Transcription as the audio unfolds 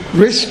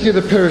rescue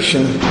the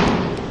perishing.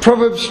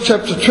 Proverbs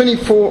chapter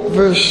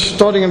 24,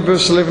 starting in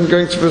verse 11,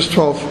 going to verse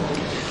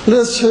 12. Let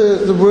us hear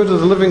the word of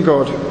the living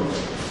God.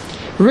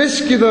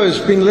 Rescue those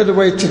being led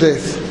away to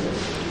death.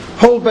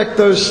 Hold back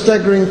those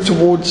staggering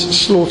towards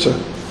slaughter.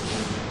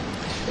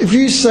 If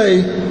you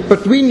say,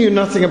 but we knew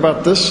nothing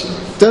about this,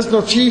 does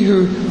not he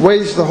who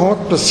weighs the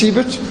heart perceive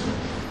it?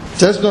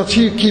 Does not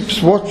he who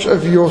keeps watch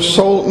over your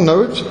soul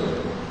know it?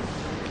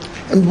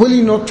 And will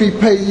he not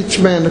repay each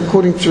man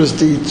according to his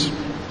deeds?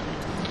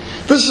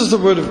 This is the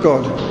word of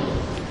God.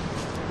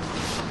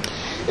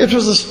 It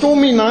was a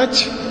stormy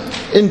night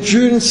in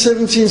June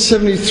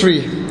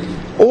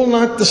 1773. All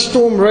night the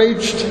storm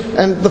raged,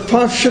 and the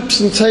 5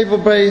 ships in Table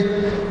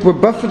Bay were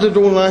buffeted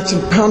all night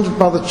and pounded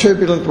by the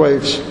turbulent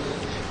waves.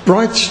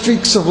 Bright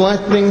streaks of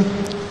lightning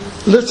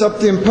lit up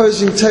the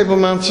imposing Table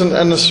Mountain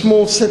and the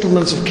small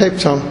settlements of Cape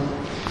Town.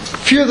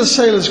 Few of the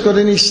sailors got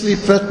any sleep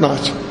that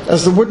night,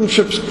 as the wooden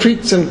ships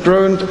creaked and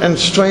groaned and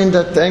strained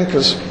at the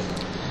anchors.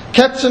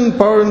 Captain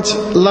Barent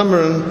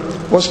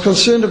Lammeren was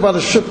concerned about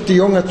a ship, the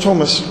Yonga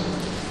Thomas,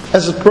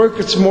 as it broke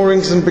its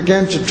moorings and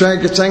began to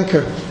drag its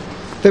anchor.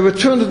 There were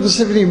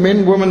 270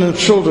 men, women and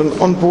children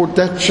on board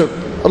that ship,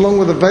 along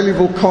with a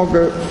valuable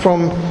cargo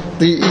from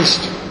the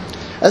east.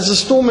 As the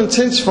storm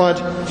intensified,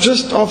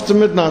 just after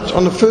midnight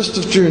on the 1st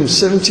of June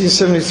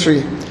 1773,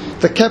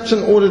 the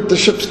captain ordered the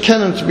ship's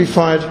cannon to be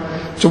fired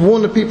to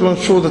warn the people on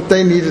shore that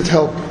they needed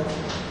help.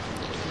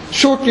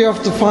 Shortly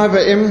after 5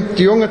 a.m.,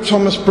 the Yonga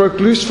Thomas broke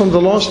loose from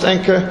the last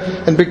anchor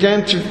and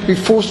began to be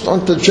forced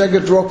onto the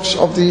jagged rocks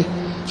of the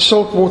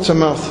saltwater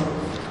mouth.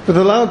 With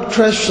a loud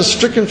crash, the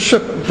stricken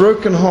ship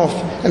broke in half,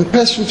 and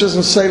passengers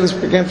and sailors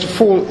began to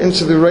fall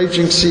into the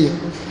raging sea.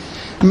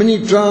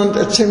 Many drowned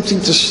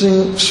attempting to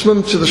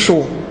swim to the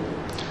shore.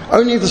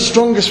 Only the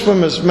strongest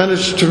swimmers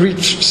managed to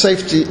reach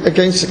safety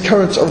against the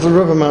current of the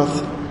river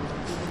mouth.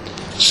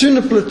 Soon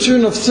a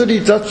platoon of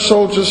 30 Dutch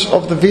soldiers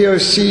of the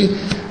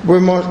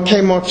VOC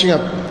came marching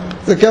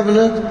up. The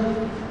governor,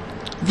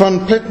 Van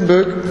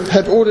Plettenberg,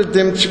 had ordered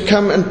them to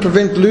come and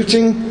prevent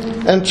looting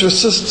and to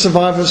assist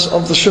survivors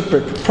of the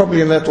shipwreck, probably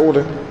in that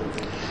order.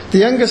 The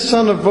youngest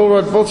son of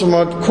Volrad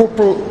Voltemard,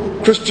 Corporal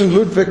Christian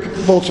Ludwig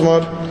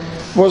Voltemard,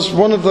 was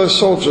one of those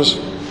soldiers.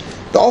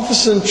 The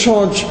officer in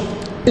charge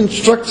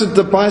instructed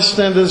the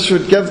bystanders who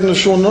had gathered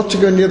ashore not to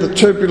go near the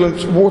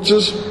turbulent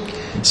waters.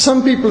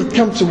 Some people had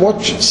come to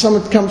watch, some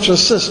had come to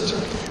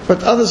assist,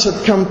 but others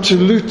had come to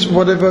loot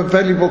whatever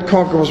valuable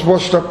cargo was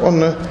washed up on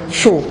the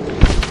shore.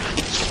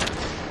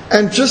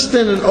 And just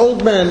then an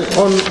old man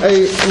on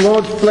a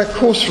large black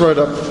horse rode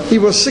up. He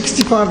was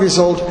 65 years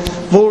old,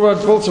 Volrad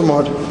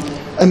Voltemard,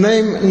 a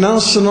name now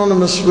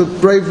synonymous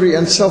with bravery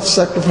and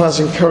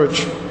self-sacrificing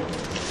courage.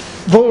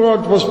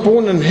 Volrad was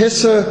born in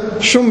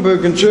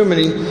Hesse-Schumburg in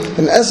Germany,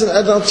 and as an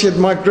adult he had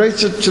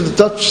migrated to the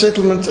Dutch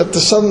settlement at the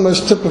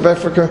southernmost tip of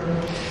Africa,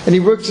 and he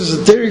worked as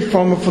a dairy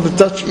farmer for the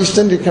Dutch East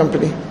India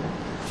Company.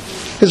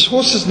 His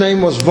horse's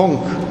name was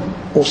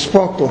Vonk, or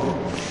Sparkle.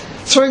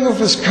 Throwing off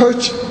his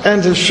coat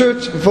and his shirt,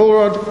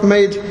 Volrad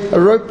made a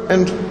rope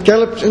and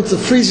galloped into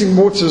the freezing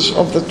waters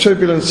of the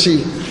turbulent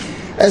sea.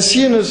 As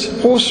he and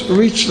his horse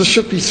reached the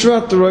ship, he threw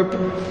out the rope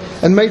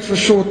and made for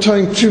shore,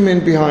 towing 2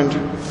 men behind.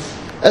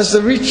 As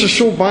they reached the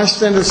shore,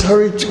 bystanders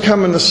hurried to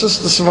come and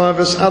assist the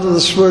survivors out of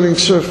the swirling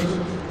surf.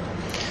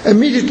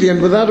 Immediately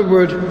and without a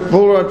word,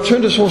 Volrad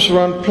turned his horse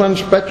around,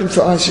 plunged back into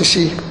the icy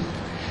sea.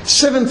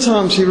 7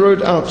 times he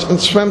rowed out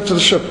and swam to the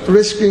ship,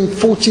 rescuing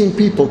 14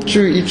 people,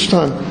 2 each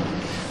time.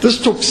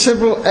 This took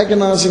several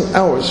agonizing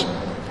hours.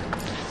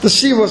 The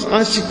sea was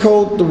icy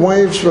cold, the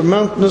waves were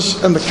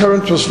mountainous, and the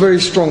current was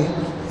very strong.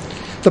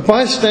 The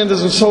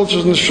bystanders and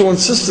soldiers on the shore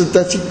insisted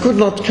that he could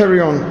not carry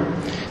on.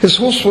 His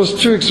horse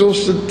was too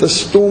exhausted, the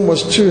storm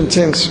was too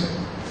intense.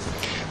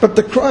 But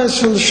the cries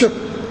from the ship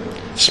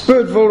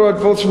spurred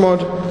Volrad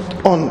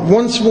Voltemard on.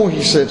 Once more,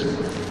 he said.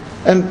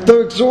 And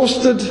though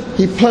exhausted,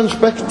 he plunged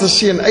back into the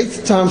sea an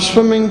 8th time,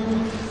 swimming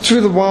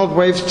through the wild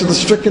waves to the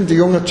stricken De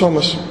Yonga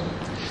Thomas.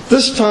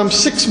 This time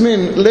 6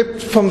 men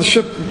leapt from the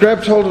ship,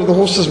 grabbed hold of the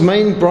horse's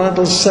mane,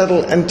 bridle,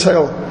 saddle and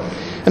tail.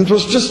 And it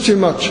was just too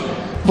much.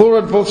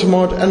 Volrad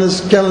Voltemard and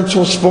his gallant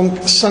horse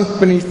Vonk sunk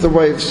beneath the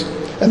waves,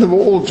 and they were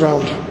all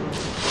drowned.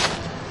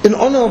 In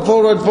honor of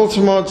Volrad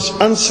Voltemard's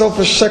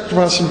unselfish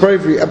sacrifice and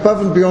bravery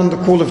above and beyond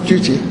the call of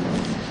duty,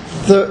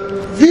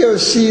 the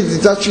VOC,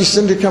 the Dutch East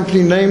India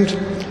Company, named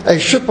a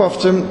ship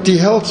after him, Die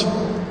Held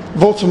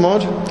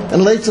Voltemard,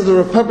 and later the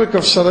Republic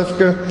of South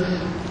Africa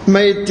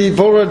made the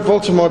Volrad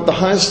Voltemard the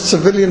highest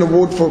civilian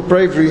award for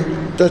bravery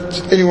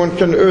that anyone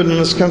can earn in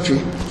this country.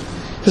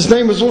 His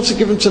name was also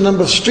given to a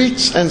number of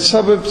streets and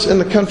suburbs in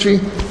the country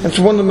and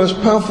to one of the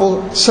most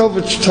powerful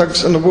salvage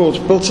tugs in the world,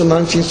 built in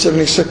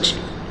 1976.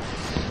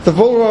 The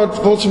Volrad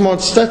Voltemard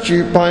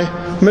statue by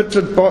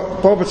Mildred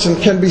Barberton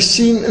can be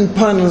seen in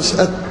Pinelands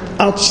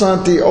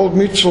outside the Old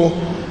Mutual,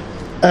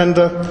 and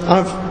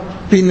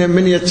I've been there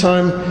many a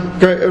time,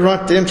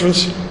 right at the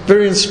entrance.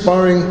 Very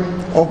inspiring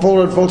of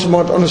Volrad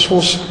Voltemard on his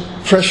horse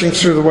crashing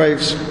through the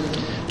waves.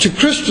 To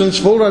Christians,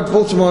 Volrad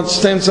Voltemard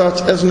stands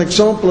out as an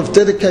example of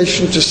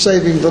dedication to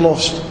saving the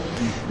lost.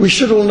 We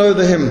should all know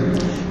the hymn.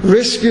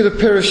 Rescue the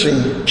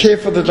perishing, care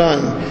for the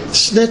dying,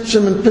 snatch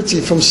them in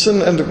pity from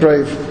sin and the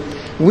grave.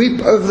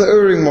 Weep over the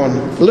erring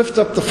one, lift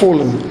up the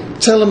fallen,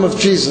 tell them of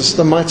Jesus,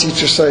 the mighty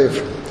to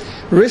save.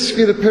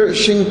 Rescue the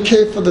perishing,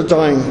 care for the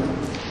dying.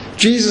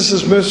 Jesus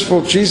is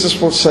merciful,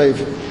 Jesus will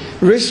save.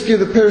 Rescue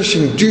the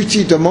perishing,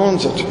 duty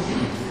demands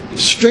it.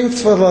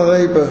 Strength for thy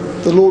labour,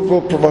 the Lord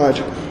will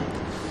provide.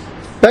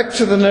 Back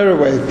to the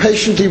narrow way,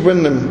 patiently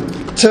win them.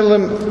 Tell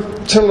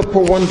the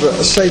poor wanderer,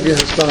 a Saviour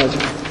has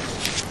died.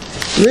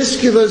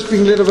 Rescue those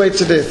being led away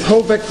to death.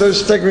 Hold back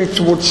those staggering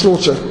towards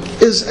slaughter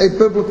is a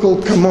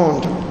biblical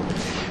command.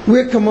 We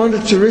are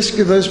commanded to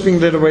rescue those being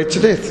led away to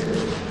death.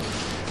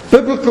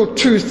 Biblical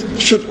truth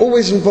should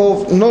always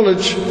involve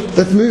knowledge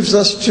that moves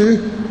us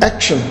to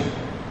action.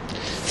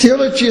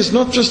 Theology is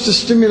not just to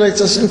stimulate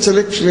us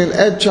intellectually and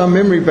add to our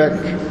memory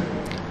bank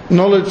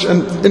knowledge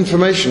and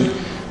information.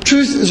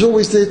 Truth is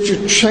always there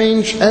to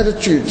change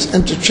attitudes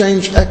and to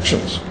change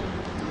actions.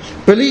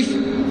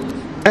 Belief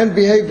and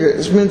behavior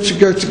is meant to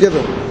go together.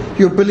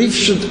 Your belief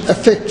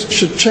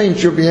should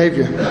change your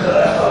behavior.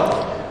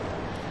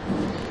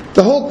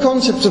 The whole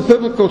concept of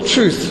biblical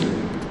truth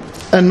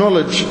and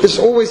knowledge is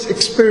always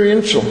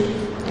experiential.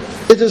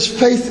 It is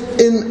faith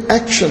in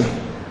action.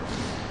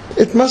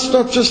 It must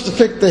not just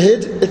affect the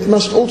head, it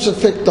must also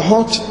affect the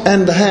heart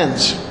and the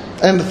hands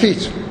and the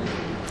feet.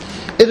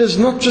 It is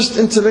not just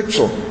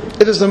intellectual,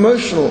 it is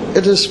emotional,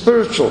 it is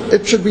spiritual,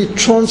 it should be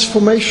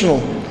transformational.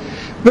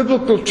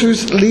 Biblical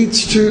truth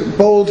leads to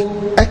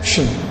bold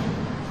action.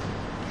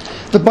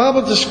 The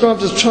Bible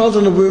describes a child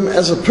in the womb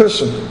as a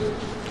person.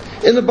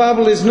 In the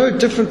Bible, there's no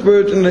different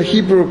word in the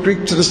Hebrew or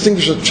Greek to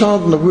distinguish a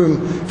child in the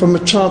womb from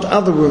a child out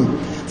of the womb.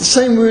 The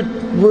same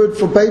word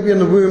for baby in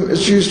the womb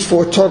is used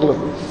for a toddler.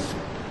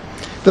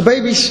 The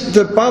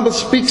Bible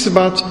speaks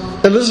about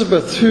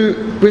Elizabeth, who,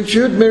 when she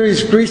heard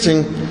Mary's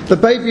greeting, the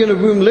baby in her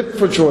womb leapt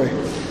for joy.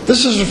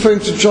 This is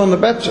referring to John the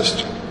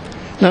Baptist.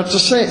 Now, it's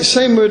the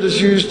same word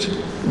is used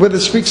whether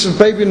it speaks of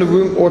baby in the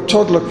womb or a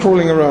toddler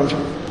crawling around.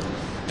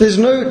 There's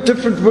no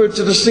different word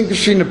to distinguish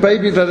between a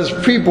baby that is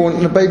preborn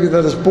and a baby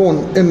that is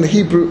born in the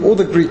Hebrew or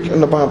the Greek in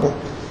the Bible.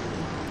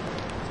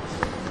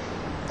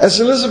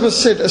 As Elizabeth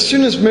said, as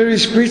soon as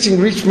Mary's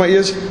greeting reached my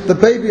ears, the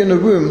baby in her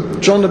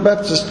womb, John the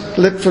Baptist,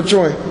 leapt for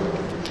joy.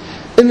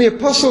 In the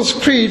Apostles'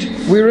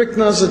 Creed, we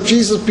recognize that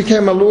Jesus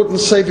became our Lord and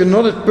Saviour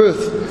not at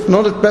birth,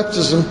 not at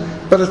baptism,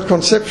 but at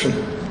conception.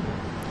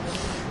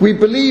 We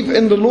believe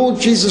in the Lord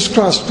Jesus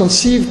Christ,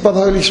 conceived by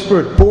the Holy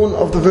Spirit, born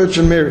of the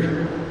Virgin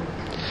Mary.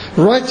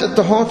 Right at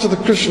the heart of the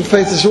Christian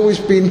faith has always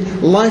been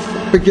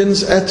life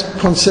begins at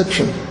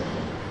conception.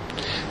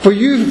 For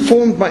you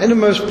formed my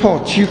innermost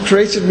parts, you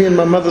created me in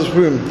my mother's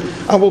womb.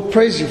 I will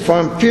praise you, for I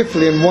am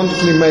fearfully and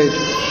wonderfully made.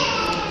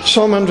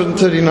 Psalm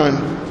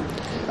 139.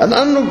 An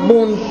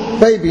unborn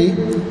baby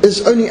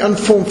is only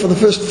unformed for the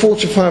first 4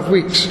 to 5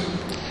 weeks.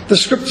 The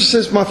scripture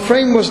says, my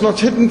frame was not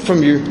hidden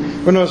from you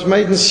when I was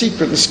made in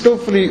secret and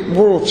skillfully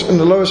wrought in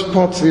the lowest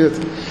parts of the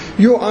earth.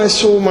 Your eyes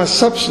saw my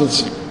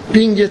substance,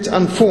 being yet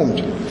unformed.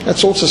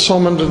 That's also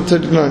Psalm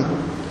 139.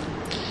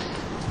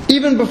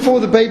 Even before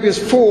the baby is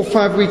 4 or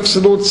 5 weeks,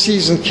 the Lord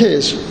sees and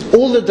cares.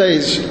 All the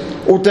days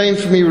ordained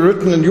for me were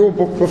written in your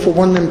book before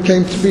one of them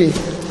came to be.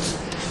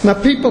 Now,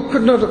 people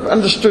could not have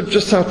understood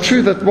just how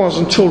true that was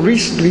until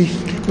recently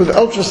with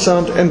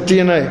ultrasound and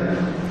DNA.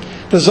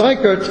 The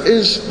zygote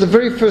is the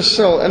very first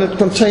cell, and it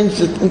contains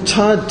the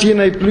entire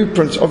DNA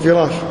blueprint of your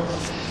life.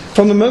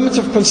 From the moment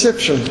of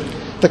conception,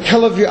 the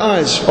colour of your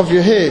eyes, of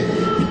your hair,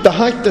 the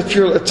height that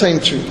you'll attain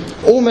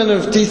to, all manner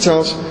of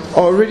details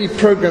are already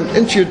programmed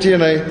into your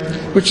DNA,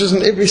 which is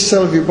in every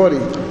cell of your body.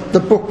 The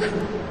book,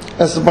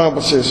 as the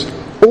Bible says.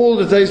 All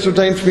the days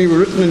ordained for me were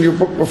written in your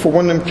book before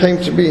one of them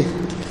came to be.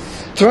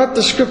 Throughout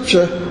the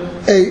scripture,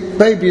 a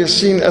baby is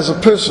seen as a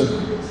person.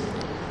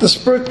 The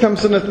Spirit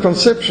comes in at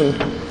conception.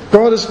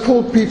 God has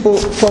called people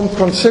from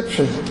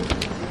conception.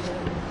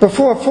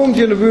 Before I formed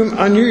you in the womb,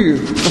 I knew you.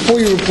 Before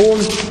you were born,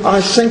 I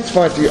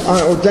sanctified you.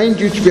 I ordained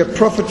you to be a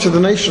prophet to the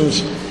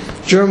nations.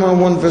 Jeremiah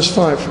 1 verse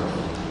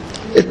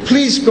 5. It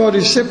pleased God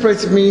who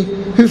separated me,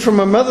 who from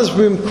my mother's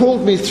womb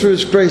called me through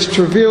his grace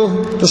to reveal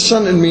the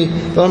Son in me,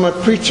 that I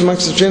might preach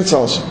amongst the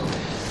Gentiles.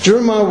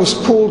 Jeremiah was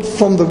called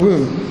from the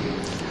womb.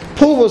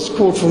 Paul was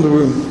called from the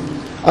womb.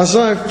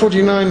 Isaiah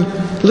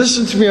 49,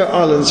 listen to me, O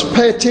islands,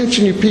 pay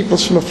attention, you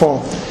peoples from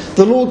afar.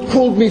 The Lord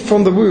called me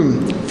from the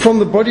womb, from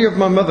the body of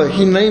my mother,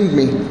 he named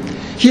me.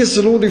 He is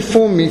the Lord who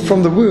formed me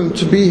from the womb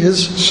to be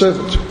his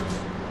servant.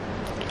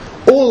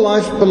 All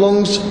life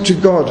belongs to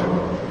God.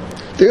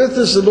 The earth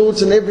is the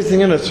Lord's and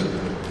everything in it.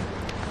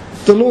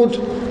 The Lord,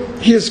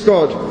 he is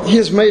God. He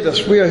has made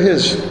us, we are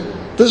his.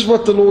 This is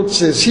what the Lord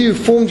says, he who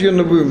formed you in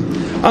the womb.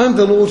 I am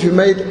the Lord who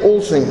made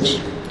all things.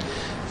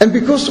 And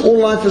because all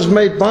life is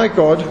made by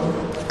God,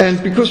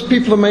 and because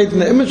people are made in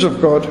the image of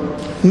God,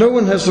 no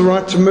one has the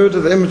right to murder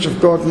the image of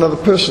God in another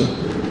person.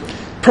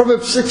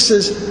 Proverbs 6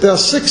 says, there are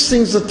 6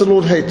 things that the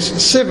Lord hates,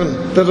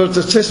 7 that are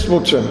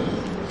detestable to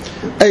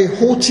him. A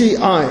haughty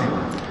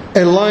eye,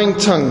 a lying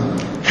tongue,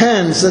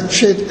 hands that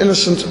shed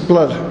innocent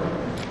blood.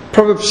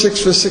 Proverbs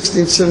 6 verse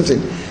 16 and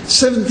 17.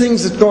 7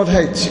 things that God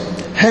hates.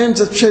 Hands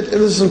that shed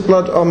innocent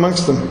blood are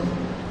amongst them.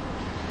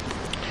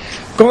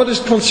 God is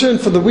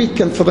concerned for the weak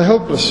and for the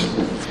helpless.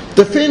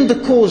 Defend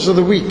the cause of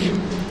the weak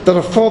that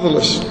are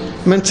fatherless.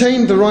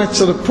 Maintain the rights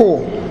of the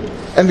poor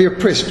and the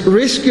oppressed.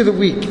 Rescue the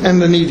weak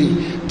and the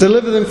needy.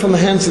 Deliver them from the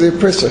hands of the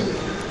oppressor.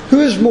 Who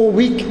is more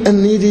weak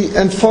and needy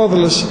and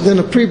fatherless than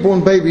a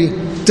preborn baby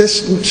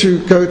destined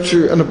to go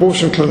to an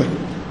abortion clinic?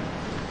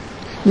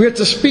 We are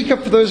to speak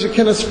up for those who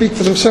cannot speak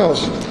for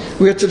themselves.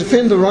 We are to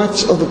defend the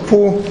rights of the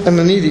poor and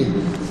the needy.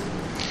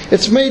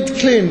 It's made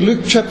clear in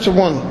Luke chapter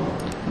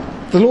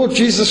 1. The Lord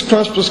Jesus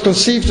Christ was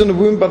conceived in the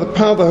womb by the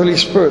power of the Holy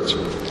Spirit.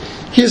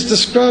 He is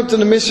described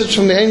in a message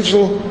from the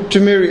angel to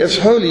Mary as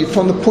holy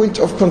from the point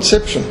of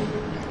conception.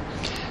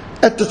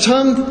 At the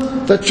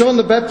time that John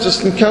the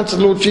Baptist encountered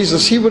the Lord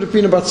Jesus, he would have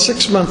been about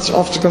 6 months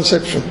after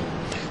conception.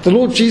 The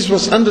Lord Jesus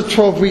was under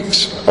 12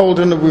 weeks old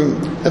in the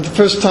womb at the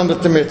first time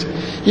that they met.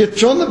 Yet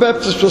John the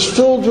Baptist was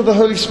filled with the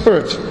Holy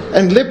Spirit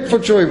and leapt for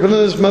joy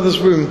within his mother's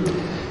womb,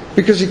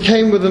 because he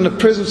came within the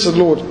presence of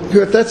the Lord,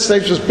 who at that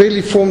stage was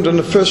barely formed in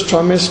the first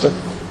trimester.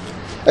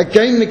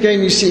 Again and again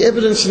you see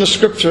evidence in the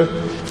Scripture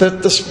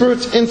that the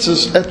Spirit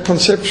enters at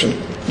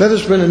conception. That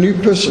is when a new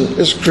person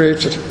is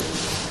created.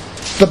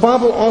 The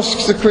Bible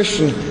asks the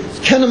question,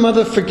 can a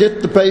mother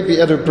forget the baby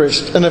at her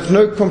breast and have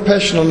no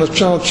compassion on the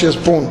child she has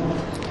born?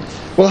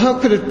 Well, how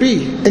could it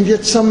be? And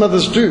yet some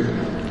mothers do.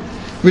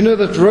 We know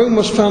that Rome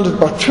was founded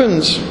by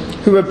twins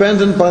who were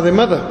abandoned by their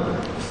mother.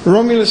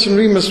 Romulus and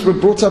Remus were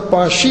brought up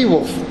by a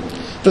she-wolf.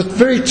 The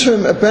very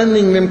term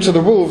abandoning them to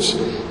the wolves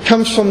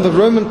comes from the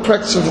Roman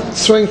practice of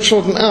throwing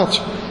children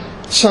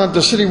outside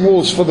the city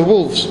walls for the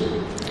wolves.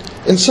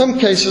 In some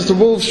cases, the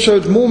wolves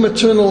showed more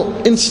maternal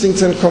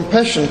instinct and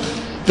compassion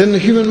than the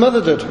human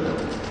mother did.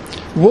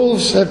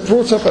 Wolves have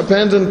brought up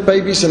abandoned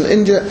babies in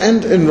India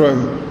and in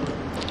Rome.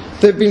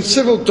 There have been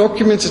several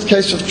documented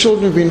cases of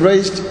children who have been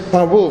raised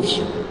by wolves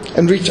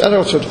and reached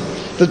adulthood.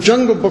 The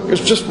Jungle Book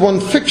is just one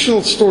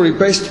fictional story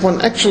based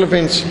upon actual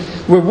events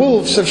where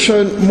wolves have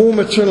shown more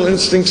maternal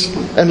instincts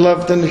and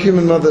love than the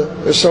human mother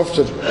herself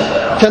did.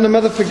 Can a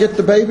mother forget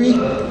the baby?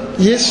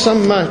 Yes,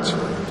 some might.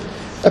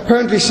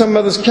 Apparently some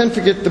mothers can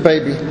forget the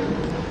baby.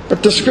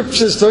 But the Scripture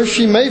says, though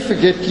she may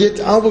forget, yet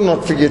I will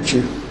not forget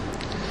you.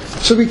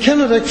 So we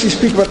cannot actually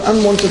speak about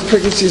unwanted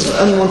pregnancies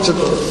and unwanted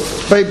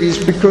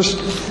babies, because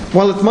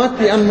while it might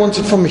be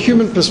unwanted from a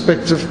human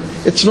perspective,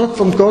 it's not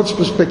from God's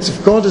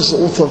perspective. God is the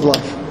author of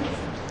life.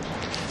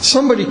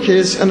 Somebody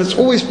cares, and it's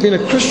always been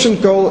a Christian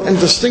goal and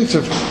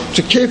distinctive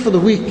to care for the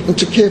weak and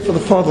to care for the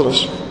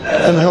fatherless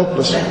and the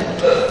helpless.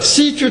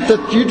 See to it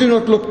that you do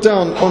not look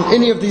down on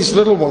any of these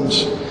little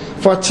ones.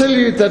 For I tell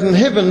you that in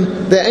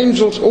heaven the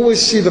angels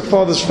always see the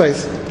Father's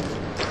face.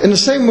 In the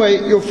same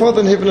way, your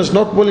Father in heaven is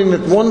not willing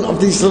that one of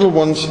these little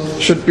ones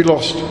should be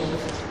lost.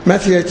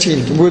 Matthew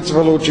 18, the words of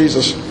our Lord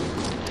Jesus.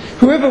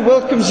 Whoever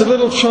welcomes a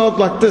little child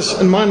like this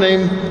in my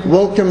name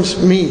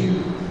welcomes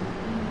me.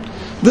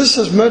 This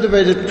has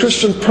motivated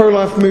Christian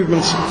pro-life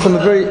movements from the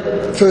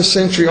very first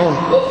century on.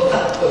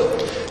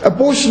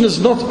 Abortion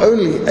is not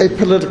only a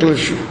political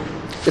issue.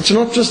 It's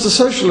not just a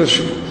social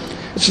issue.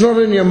 It's not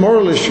only a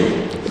moral issue.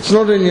 It's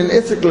not only an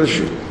ethical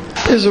issue.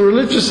 It is a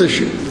religious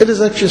issue. It is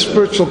actually a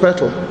spiritual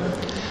battle.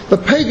 The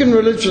pagan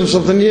religions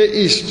of the Near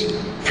East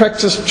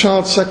practiced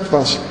child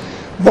sacrifice.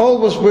 Baal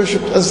was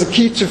worshipped as the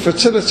key to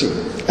fertility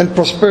and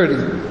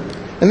prosperity.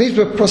 And these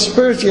were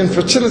prosperity and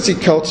fertility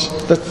cults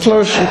that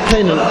flourished in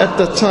Canaan at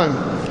that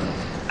time.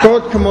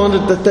 God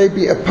commanded that they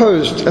be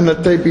opposed and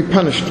that they be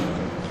punished.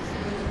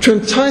 To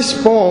entice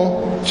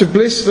Baal to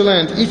bless the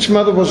land, each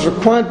mother was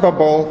required by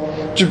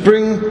Baal to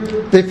bring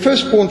their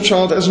firstborn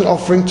child as an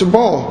offering to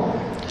Baal.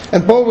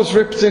 And Baal was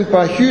represented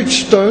by a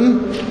huge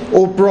stone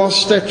or brass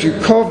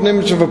statue, carved an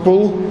image of a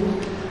bull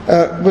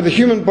with a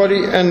human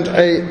body and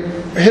a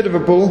head of a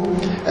bull,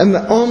 and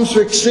the arms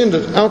were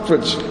extended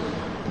outwards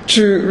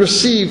to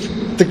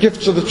receive the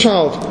gifts of the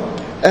child.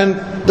 And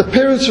the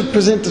parents would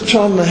present the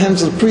child in the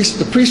hands of the priest.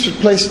 The priest would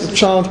place the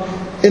child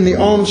in the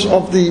arms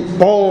of the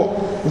Baal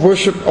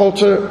worship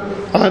altar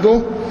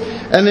idol,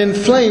 and then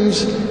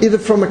flames, either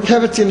from a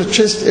cavity in the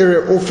chest area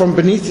or from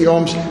beneath the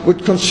arms,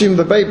 would consume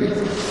the baby.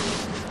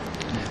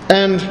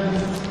 And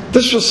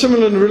this was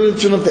similar in the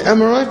religion of the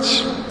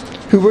Amorites,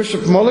 who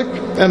worshipped Moloch,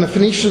 and the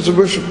Phoenicians who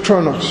worshipped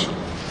Kronos.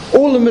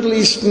 All the Middle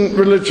Eastern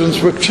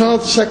religions were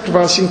child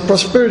sacrificing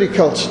prosperity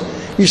cults.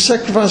 You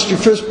sacrificed your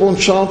firstborn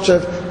child to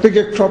have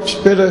bigger crops,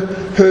 better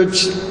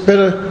herds,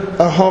 better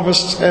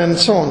harvests, and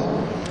so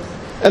on.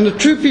 And the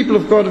true people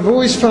of God have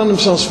always found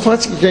themselves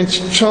fighting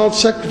against child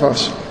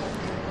sacrifice.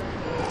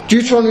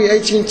 Deuteronomy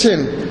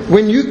 18:10,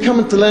 when you come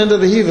into the land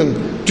of the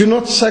heathen, do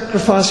not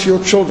sacrifice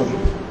your children.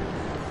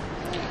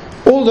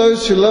 All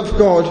those who love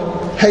God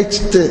hate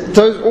death.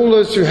 All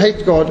those who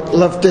hate God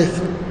love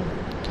death.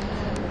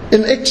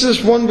 In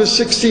Exodus 1 verse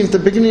 16, at the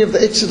beginning of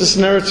the Exodus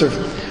narrative,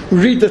 we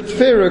read that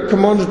Pharaoh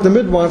commanded the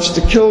midwives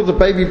to kill the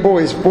baby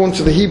boys born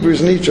to the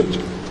Hebrews in Egypt.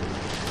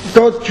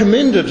 God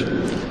commended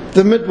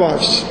the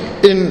midwives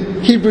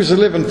in Hebrews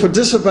 11 for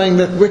disobeying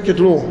that wicked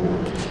law.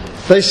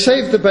 They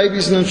saved the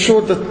babies and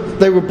ensured that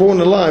they were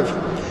born alive.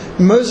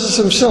 Moses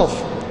himself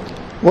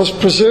was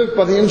preserved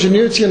by the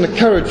ingenuity and the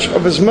courage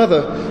of his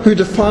mother, who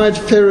defied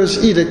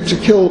Pharaoh's edict to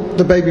kill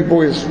the baby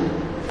boys.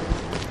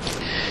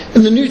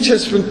 In the New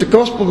Testament, the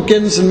Gospel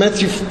begins in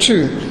Matthew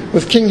 2,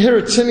 with King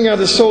Herod sending out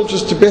his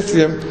soldiers to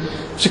Bethlehem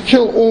to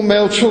kill all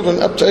male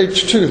children up to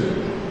age 2.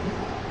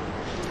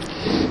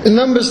 In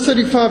Numbers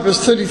 35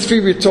 verse 33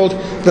 we are told,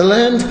 the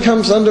land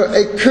comes under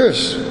a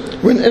curse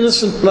when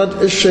innocent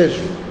blood is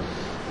shed.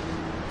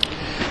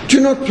 Do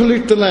not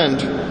pollute the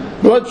land.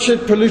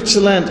 Bloodshed pollutes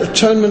the land.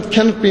 Atonement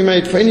cannot be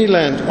made for any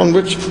land on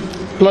which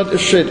blood is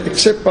shed,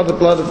 except by the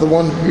blood of the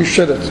one who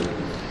shed it.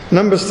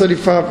 Numbers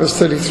 35 verse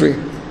 33.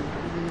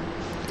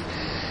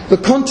 The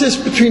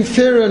contest between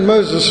Pharaoh and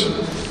Moses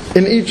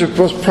in Egypt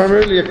was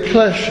primarily a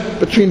clash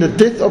between the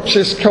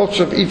death-obsessed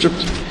culture of Egypt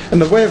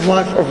and the way of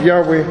life of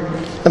Yahweh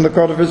and the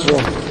God of Israel.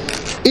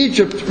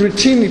 Egypt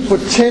routinely put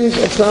tens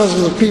of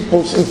thousands of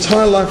people's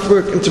entire life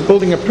work into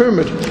building a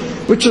pyramid,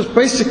 which was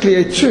basically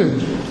a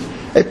tomb.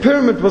 A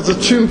pyramid was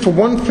a tomb for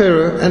one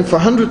pharaoh and for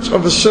hundreds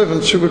of his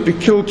servants who would be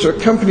killed to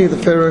accompany the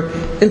pharaoh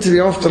into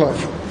the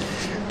afterlife.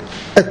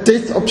 A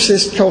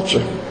death-obsessed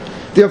culture.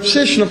 The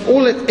obsession of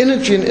all that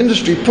energy and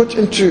industry put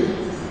into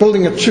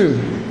building a tomb.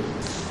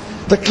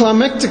 The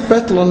climactic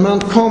battle on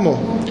Mount Carmel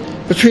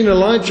between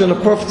Elijah and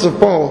the prophets of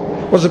Baal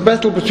was a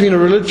battle between a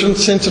religion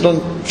centered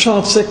on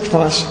child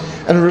sacrifice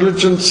and a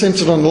religion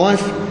centered on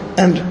life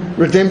and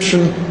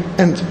redemption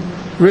and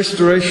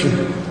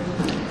restoration.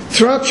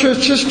 Throughout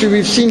church history,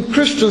 we've seen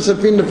Christians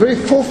have been the very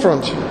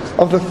forefront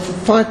of the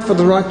fight for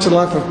the right to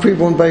life of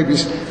preborn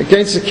babies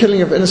against the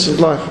killing of innocent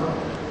life.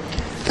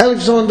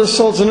 Alexander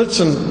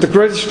Solzhenitsyn, the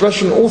greatest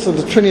Russian author of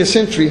the 20th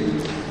century,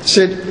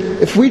 said,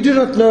 if we do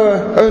not know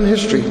our own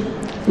history,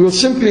 we will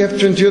simply have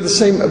to endure the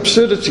same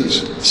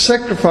absurdities,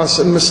 sacrifice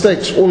and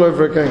mistakes all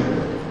over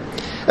again.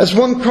 As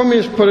one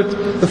communist put it,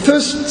 the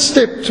first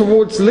step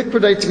towards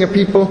liquidating a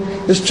people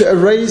is to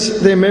erase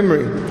their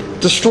memory,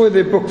 destroy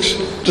their books,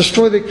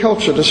 destroy their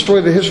culture,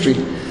 destroy their history.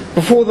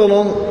 Before the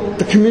long,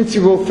 the community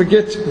will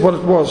forget what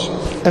it was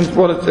and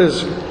what it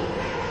is.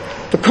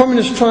 The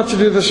communists tried to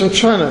do this in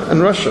China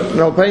and Russia, in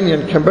Albania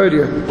and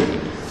Cambodia,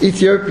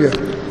 Ethiopia.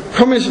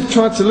 Communists have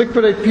tried to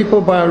liquidate people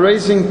by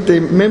erasing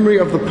their memory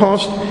of the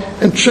past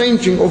and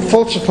changing or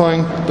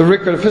falsifying the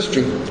record of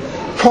history.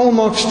 Karl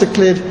Marx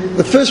declared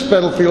the first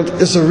battlefield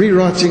is the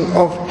rewriting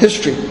of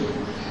history.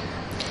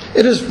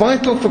 It is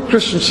vital for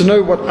Christians to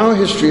know what our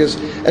history is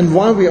and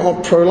why we are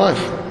pro-life.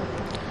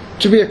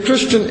 To be a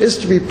Christian is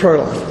to be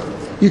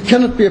pro-life. You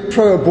cannot be a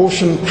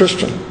pro-abortion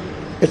Christian.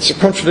 It's a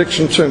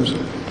contradiction in terms.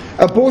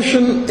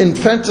 Abortion,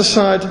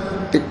 infanticide,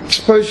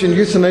 exposure and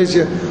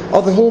euthanasia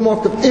are the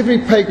hallmark of every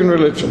pagan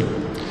religion,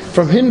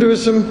 from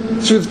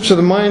Hinduism through to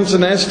the Mayans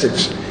and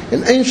Aztecs.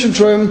 In ancient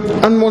Rome,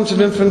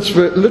 unwanted infants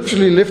were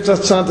literally left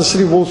outside the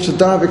city walls to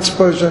die of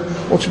exposure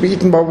or to be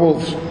eaten by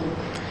wolves.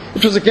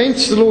 It was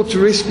against the law to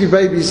rescue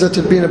babies that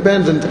had been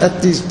abandoned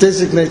at these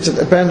designated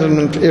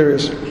abandonment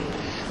areas.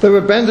 They were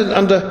abandoned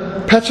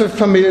under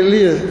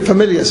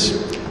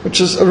paterfamilias,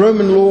 which is a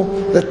Roman law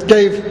that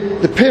gave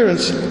the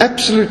parents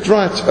absolute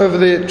right over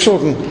their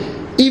children.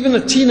 Even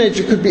a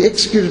teenager could be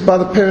executed by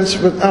the parents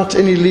without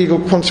any legal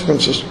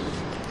consequences.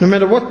 No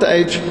matter what the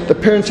age, the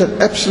parents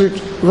had absolute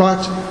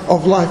right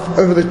of life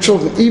over their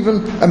children.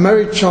 Even a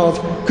married child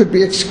could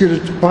be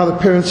executed by the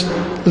parents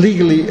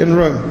legally in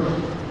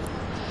Rome.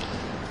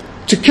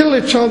 To kill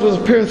their child was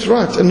a parent's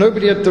right, and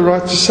nobody had the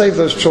right to save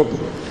those children.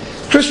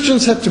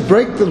 Christians had to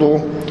break the law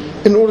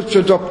in order to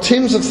adopt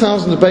tens of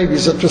thousands of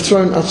babies that were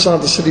thrown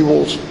outside the city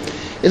walls.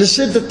 It is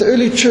said that the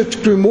early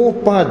church grew more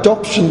by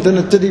adoption than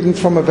it did even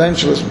from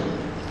evangelism.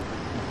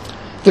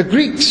 The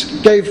Greeks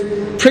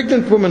gave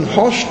pregnant women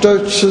harsh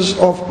doses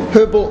of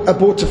herbal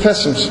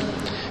abortifacients,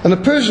 and the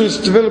Persians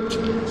developed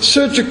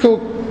surgical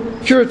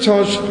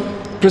curettage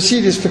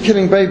procedures for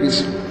killing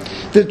babies.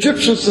 The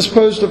Egyptians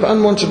disposed of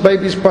unwanted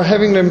babies by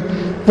having them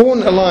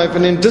born alive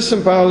and then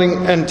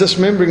disemboweling and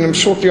dismembering them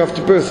shortly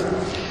after birth.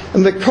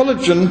 And the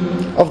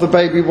collagen of the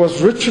baby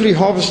was ritually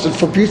harvested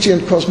for beauty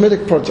and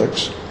cosmetic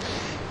projects.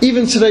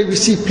 Even today we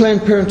see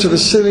Planned Parenthood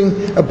is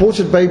selling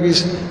aborted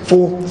babies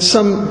for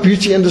some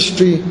beauty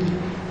industry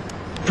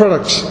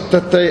products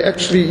that they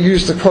actually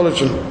use the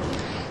collagen.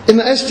 In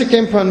the Aztec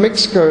Empire in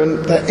Mexico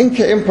and the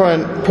Inca Empire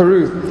in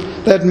Peru,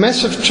 they had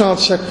massive child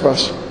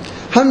sacrifice.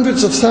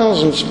 Hundreds of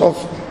thousands of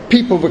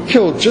people were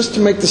killed just to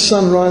make the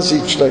sun rise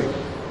each day.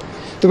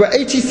 There were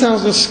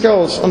 80,000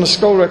 skulls on the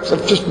skull racks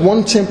of just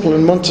one temple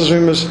in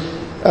Montezuma's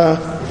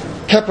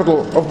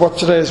capital of what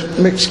today is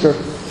Mexico.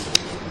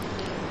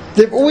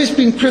 There have always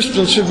been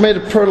Christians who have made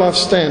a pro-life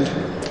stand.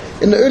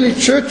 In the early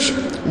church,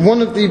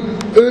 one of the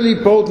early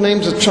bold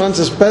names it shines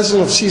is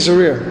Basil of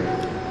Caesarea.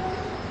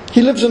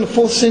 He lives in the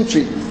 4th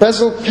century.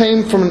 Basil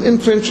came from an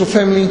influential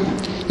family.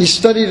 He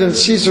studied in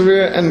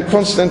Caesarea and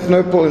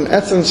Constantinople, in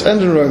Athens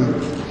and in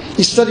Rome.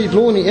 He studied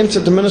law and he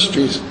entered the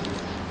ministries.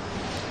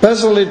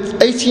 Basil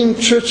led 18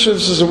 church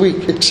services a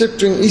week, except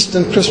during Easter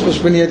and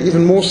Christmas when he had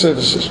even more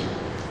services.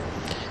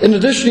 In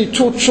addition, he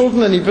taught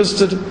children and he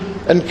visited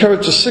and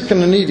encourage the sick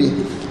and the needy.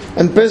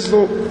 And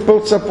Basil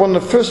built up one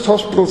of the first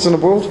hospitals in the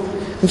world.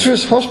 And through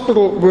his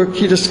hospital work,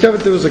 he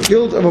discovered there was a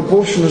guild of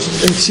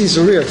abortionists in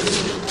Caesarea.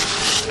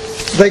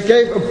 They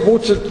gave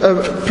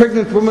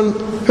pregnant women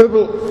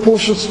herbal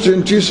portions to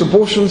induce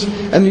abortions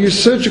and used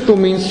surgical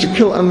means to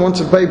kill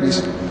unwanted babies.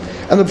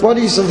 And the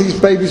bodies of these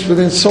babies were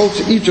then sold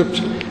to Egypt,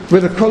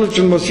 where the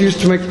collagen was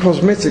used to make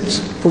cosmetics,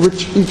 for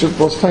which Egypt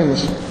was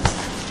famous.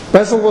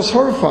 Basil was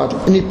horrified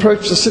and he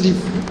approached the city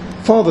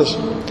fathers.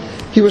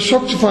 He was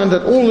shocked to find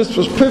that all this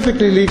was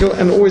perfectly legal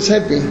and always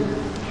had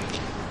been.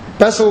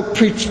 Basil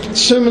preached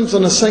sermons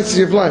on the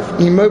sanctity of life,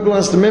 and he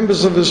mobilized the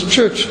members of his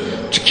church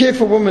to care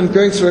for women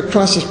going through a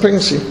crisis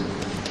pregnancy.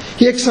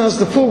 He exercised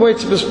the full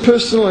weight of his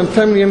personal and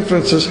family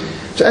influences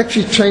to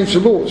actually change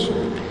the laws.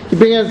 He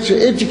began to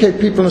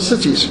educate people in the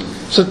cities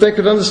so that they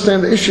could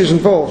understand the issues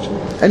involved,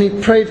 and he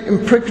prayed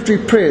imprecatory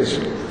prayers,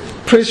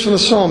 prayers for the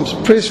Psalms,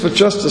 prayers for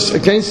justice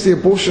against the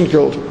abortion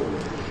guild,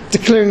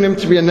 declaring them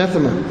to be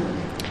anathema.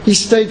 He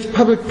staged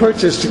public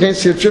protests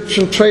against the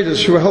Egyptian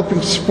traders who were helping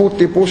to support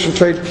the abortion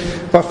trade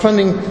by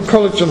funding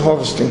collagen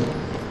harvesting.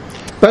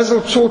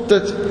 Basil taught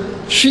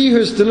that she who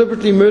has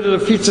deliberately murdered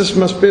a fetus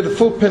must bear the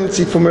full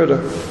penalty for murder.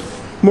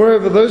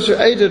 Moreover, those who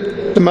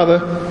aided the mother,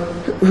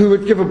 who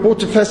would give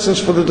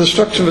abortifacients for the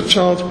destruction of a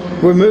child,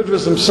 were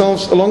murderers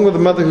themselves, along with the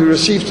mother who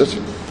received it.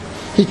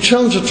 He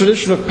challenged the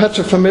tradition of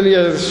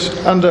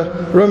paterfamilias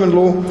under Roman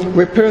law,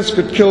 where parents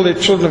could kill their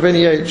children of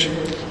any age.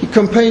 He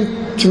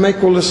campaigned to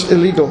make all this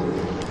illegal.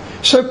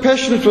 So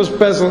passionate was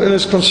Basil in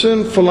his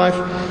concern for life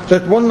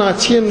that one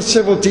night he and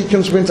several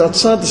deacons went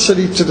outside the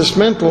city to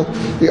dismantle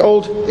the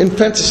old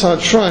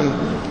infanticide shrine.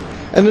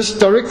 And this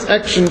direct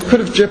action could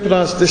have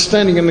jeopardized their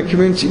standing in the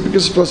community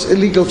because it was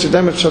illegal to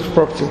damage such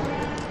property.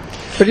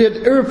 But he had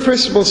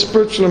irrepressible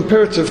spiritual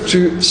imperative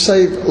to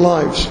save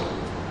lives.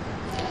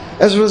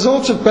 As a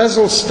result of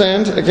Basil's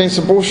stand against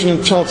abortion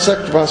and child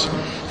sacrifice,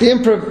 the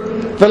Emperor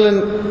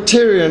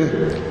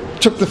Valentinian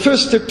took the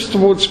first steps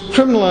towards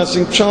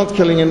criminalizing child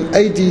killing in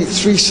AD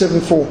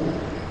 374.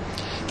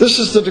 This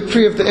is the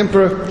decree of the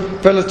Emperor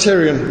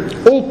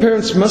Valentinian. All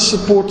parents must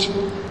support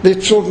their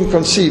children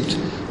conceived.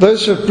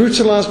 Those who have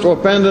brutalized or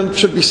abandoned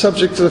should be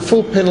subject to the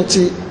full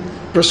penalty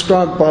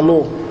prescribed by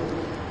law.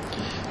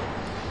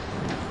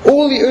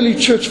 All the early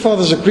church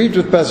fathers agreed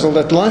with Basil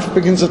that life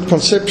begins at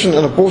conception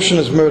and abortion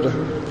is murder.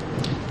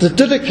 The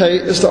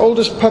Didache is the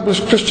oldest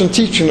published Christian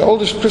teaching, the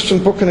oldest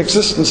Christian book in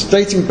existence,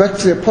 dating back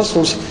to the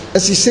Apostles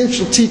as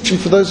essential teaching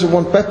for those who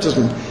want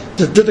baptism,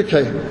 the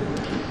Didache.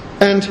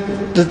 And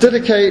the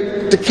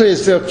Didache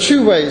declares there are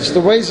two ways,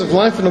 the ways of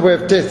life and the way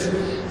of death.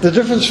 The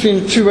difference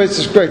between the two ways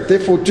is great.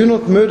 Therefore, do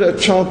not murder a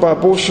child by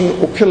abortion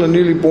or kill a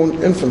newly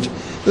born infant.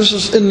 This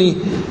is in the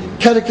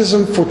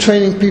Catechism for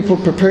training people,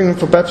 preparing them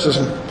for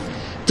baptism.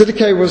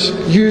 Didache was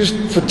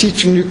used for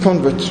teaching new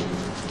converts.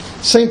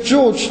 St.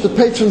 George, the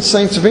patron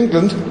saint of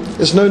England,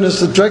 is known as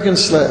the Dragon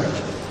Slayer,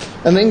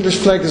 and the English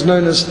flag is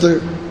known as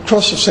the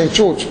Cross of St.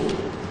 George.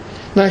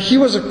 Now, he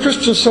was a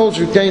Christian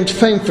soldier who gained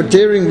fame for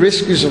daring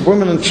rescues of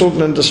women and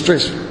children in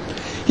distress.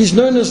 He's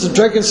known as the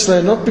Dragon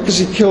Slayer not because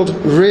he killed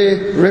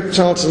rare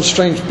reptiles and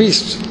strange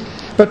beasts,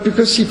 but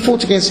because he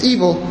fought against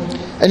evil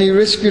and he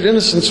rescued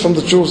innocents from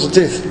the jaws of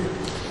death.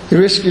 He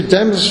rescued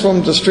damsels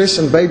from distress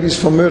and babies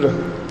from murder.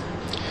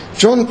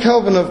 John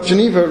Calvin of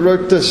Geneva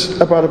wrote this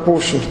about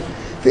abortion.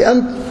 The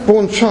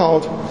unborn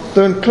child,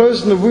 though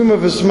enclosed in the womb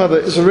of his mother,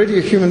 is already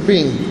a human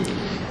being.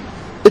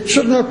 It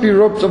should not be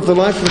robbed of the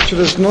life which it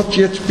has not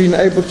yet been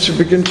able to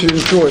begin to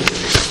enjoy.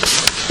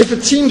 If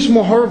it seems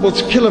more horrible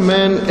to kill a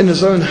man in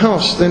his own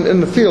house than in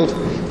the field,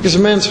 because a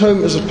man's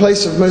home is a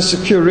place of most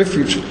secure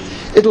refuge,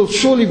 it will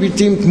surely be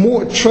deemed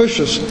more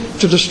atrocious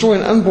to destroy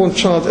an unborn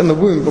child in the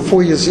womb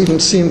before he has even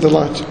seen the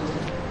light.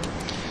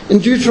 In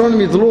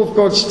Deuteronomy, the law of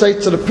God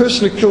states that a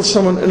person who kills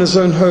someone in his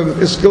own home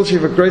is guilty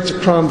of a greater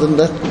crime than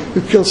that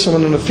who kills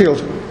someone in a field.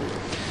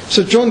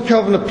 So John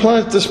Calvin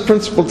applied this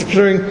principle,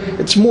 declaring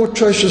it's more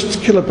atrocious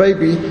to kill a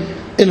baby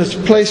in its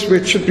place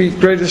where it should be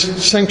greatest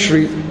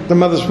sanctuary, the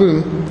mother's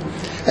womb.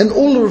 And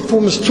all the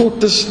reformers taught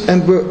this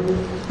and were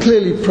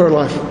clearly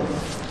pro-life.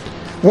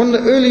 One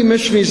of the early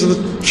missionaries of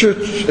the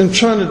church in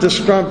China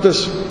described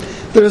this.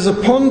 There is a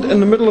pond in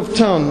the middle of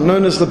town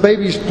known as the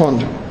baby's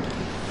pond.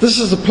 This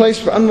is the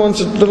place where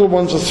unwanted little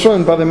ones are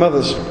thrown by their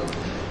mothers.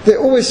 There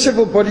are always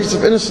several bodies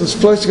of innocents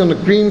floating on the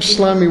green,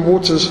 slimy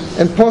waters,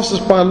 and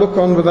passers-by look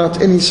on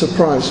without any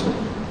surprise.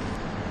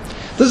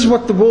 This is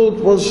what the world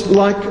was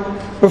like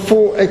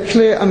before a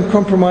clear,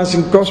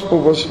 uncompromising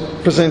gospel was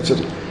presented.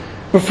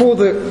 Before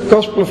the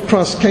gospel of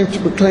Christ came to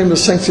proclaim the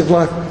sanctity of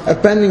life,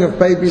 abandoning of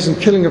babies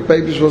and killing of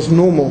babies was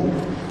normal.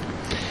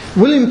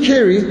 William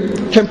Carey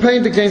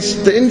campaigned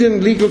against the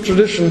Indian legal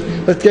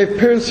tradition that gave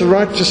parents the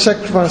right to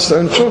sacrifice their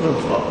own children.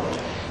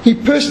 He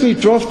personally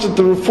drafted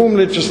the reform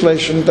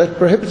legislation that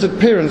prohibited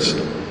parents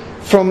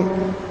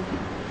from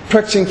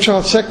practicing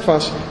child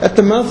sacrifice. At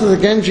the mouth of the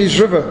Ganges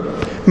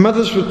River,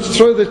 mothers would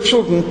throw their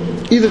children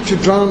either to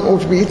drown or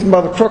to be eaten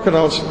by the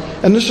crocodiles,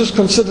 and this was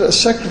considered a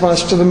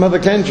sacrifice to the mother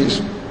Ganges.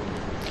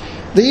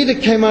 The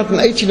edict came out in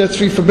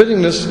 1803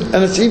 forbidding this,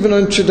 and it's even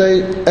known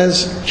today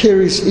as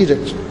Cary's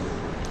Edict.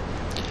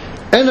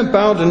 Anna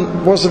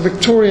Bowden was a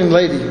Victorian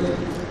lady.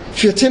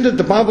 She attended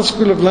the Bible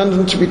School of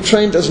London to be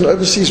trained as an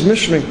overseas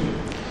missionary.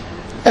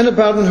 Anna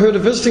Bowden heard a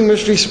visiting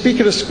missionary speak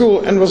at a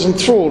school and was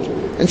enthralled,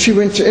 and she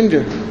went to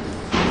India.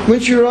 When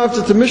she arrived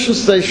at the mission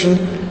station,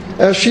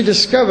 she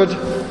discovered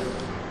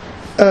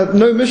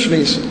no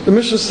missionaries. The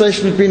mission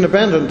station had been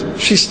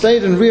abandoned. She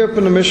stayed and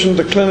reopened the mission,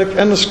 the clinic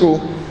and the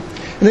school.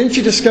 And then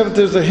she discovered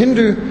there was a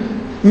Hindu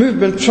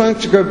movement trying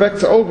to go back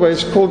to old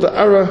ways called the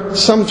Ara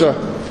Samja,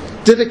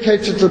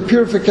 dedicated to the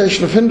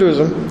purification of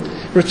Hinduism,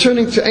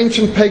 returning to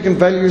ancient pagan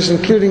values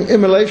including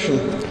immolation,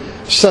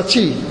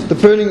 sati, the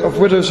burning of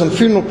widows on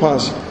funeral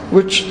pyres,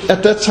 which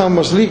at that time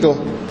was legal,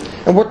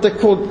 and what they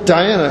called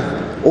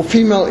dhyana, or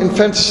female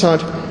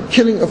infanticide,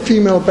 killing of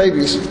female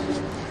babies.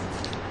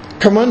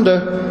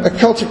 Commanda, a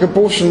Celtic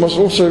abortion, was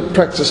also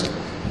practiced.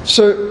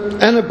 So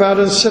Anna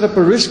Bowden set up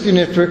a rescue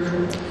network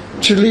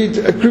to lead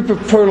a group of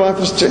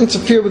pro-lifers to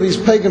interfere with these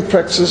pagan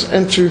practices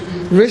and to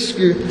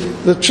rescue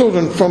the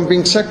children from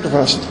being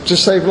sacrificed to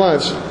save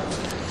lives.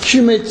 She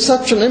made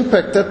such an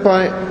impact that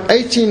by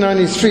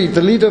 1893,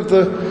 the leader of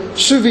the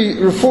Sufi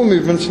reform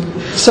movement,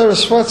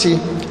 Saraswati,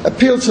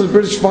 appealed to the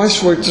British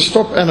Viceroy to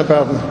stop Anna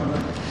Bowden.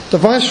 The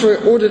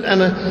Viceroy ordered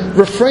Anna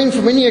refrain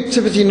from any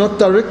activity not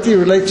directly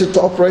related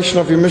to operation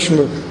of your mission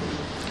work.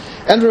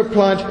 Anna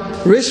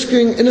replied,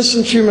 rescuing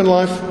innocent human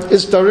life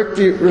is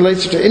directly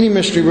related to any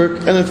missionary work,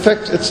 and in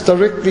fact it's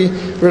directly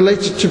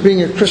related to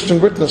being a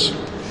Christian witness.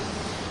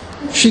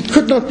 She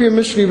could not be a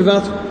missionary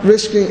without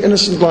rescuing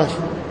innocent life.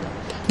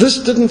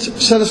 This didn't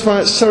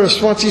satisfy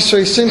Saraswati, so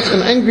he sent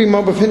an angry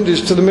mob of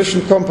Hindus to the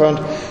mission compound,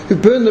 who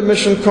burned the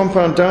mission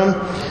compound down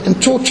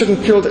and tortured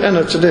and killed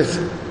Anna to death.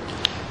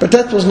 But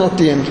that was not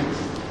the end.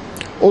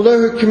 Although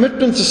her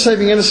commitment to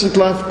saving innocent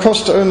life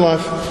cost her own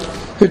life,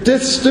 her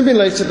death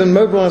stimulated and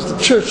mobilized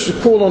the church to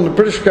call on the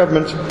British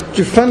government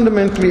to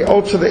fundamentally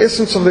alter the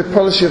essence of their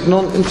policy of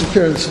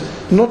non-interference,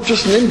 not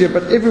just in India,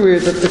 but everywhere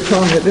that the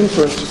Crown had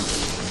influence.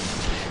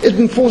 It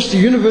enforced a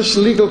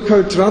universal legal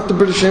code throughout the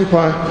British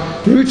Empire,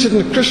 rooted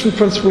in the Christian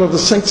principle of the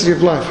sanctity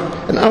of life,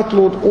 and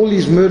outlawed all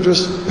these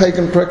murderous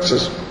pagan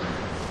practices.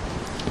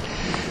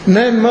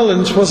 Nan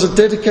Mullins was a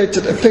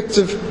dedicated,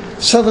 effective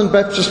Southern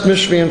Baptist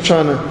missionary in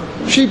China.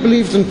 She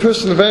believed in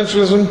personal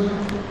evangelism,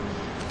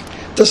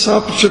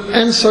 discipleship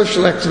and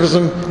social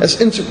activism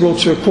as integral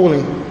to her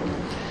calling.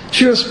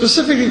 She was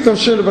specifically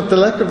concerned about the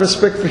lack of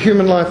respect for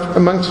human life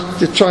amongst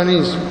the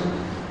Chinese.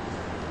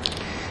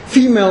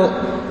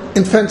 Female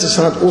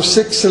infanticide or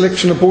sex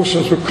selection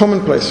abortions were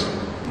commonplace.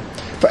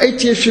 For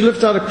 8 years she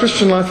lived out a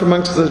Christian life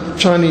amongst the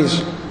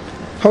Chinese.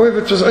 However,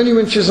 it was only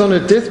when she was on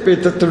her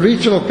deathbed that the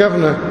regional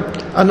governor,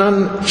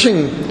 Anand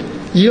Ching,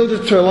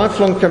 yielded to a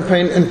lifelong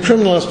campaign and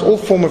criminalized all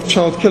form of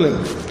child killing.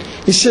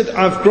 He said,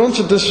 I've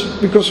granted this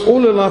because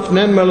all her life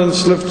Nan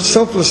Mullins lived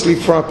selflessly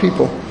for our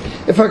people.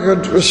 If I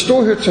could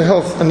restore her to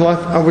health and life,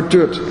 I would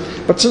do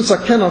it. But since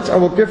I cannot, I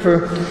will give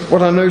her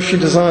what I know she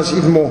desires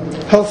even more,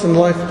 health and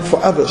life for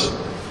others.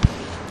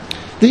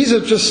 These are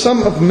just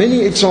some of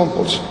many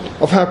examples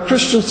of how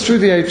Christians through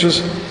the ages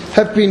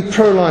have been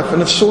pro-life and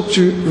have sought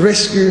to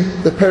rescue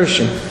the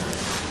perishing.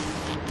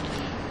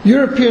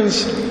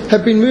 Europeans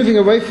have been moving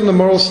away from the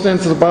moral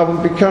stance of the Bible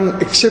and become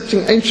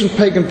accepting ancient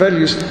pagan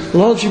values,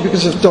 largely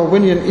because of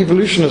Darwinian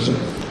evolutionism.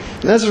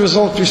 And as a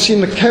result, we've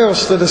seen the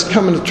chaos that has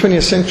come in the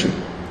 20th century.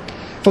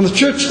 From the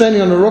church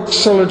standing on a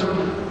rock-solid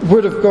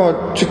Word of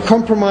God to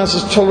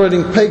compromises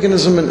tolerating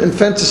paganism and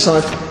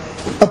infanticide,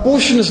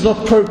 abortion is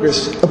not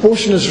progress.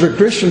 Abortion is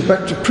regression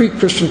back to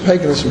pre-Christian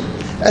paganism,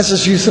 as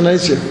is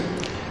euthanasia,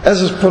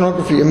 as is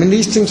pornography. I mean,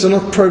 these things are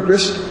not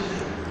progress.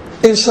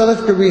 In South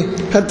Africa, we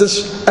had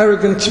this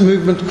arrogant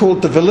movement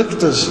called the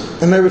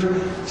Verlichters, and they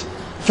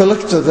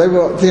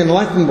were the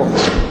enlightened ones.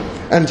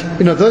 And,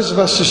 those of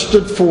us who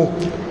stood for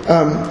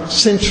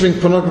censoring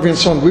pornography and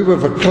so on, we were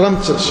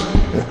Verklamters.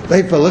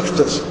 They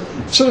Verlichters.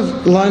 Sort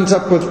of lines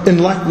up with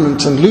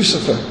enlightenment and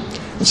Lucifer.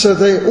 And so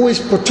they always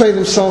portray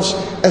themselves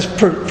as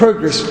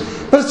progress.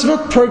 But it's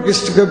not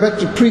progress to go back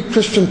to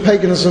pre-Christian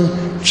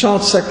paganism,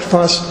 child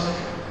sacrifice,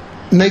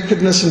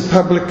 nakedness in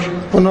public,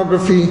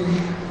 pornography,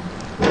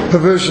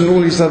 perversion,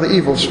 all these other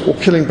evils, or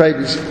killing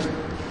babies.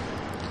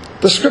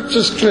 The scripture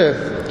is clear.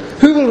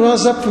 Who will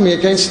rise up for me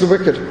against the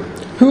wicked?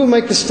 Who will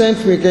make a stand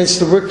for me against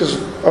the workers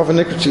of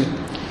iniquity?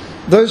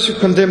 Those who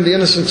condemn the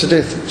innocent to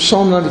death.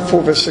 Psalm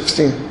 94 verse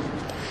 16.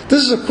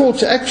 This is a call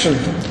to action.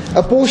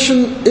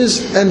 Abortion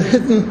is an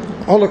hidden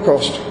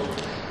holocaust.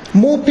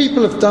 More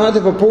people have died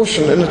of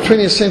abortion in the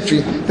 20th century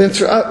than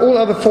through all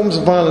other forms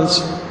of violence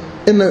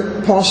in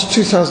the past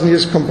 2,000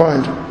 years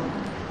combined.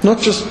 Not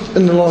just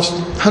in the last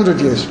 100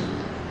 years.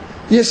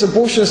 Yes,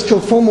 abortion has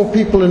killed far more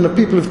people than the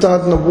people who've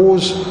died in the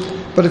wars,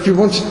 but if you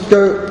want to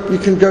go, you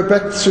can go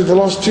back through the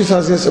last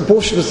 2,000 years.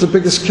 Abortion is the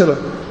biggest killer,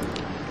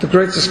 the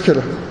greatest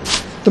killer.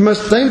 The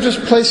most dangerous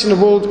place in the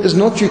world is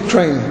not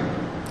Ukraine,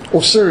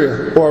 or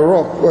Syria, or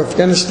Iraq, or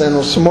Afghanistan,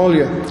 or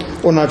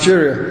Somalia, or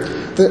Nigeria.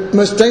 The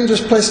most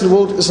dangerous place in the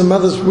world is a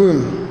mother's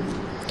womb.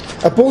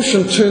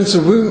 Abortion turns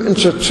a womb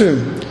into a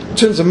tomb,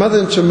 turns a mother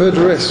into a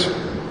murderess.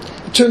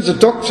 It turns a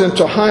doctor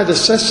into a hired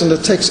assassin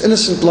that takes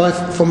innocent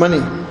life for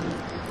money.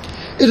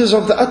 It is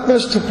of the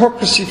utmost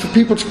hypocrisy for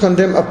people to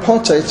condemn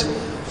apartheid,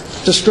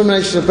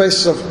 discrimination on the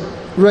basis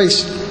of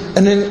race,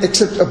 and then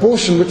accept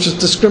abortion, which is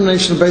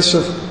discrimination on the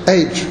basis of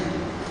age.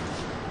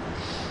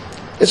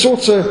 It's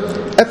also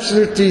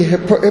absolutely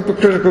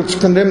hypocritical to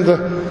condemn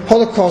the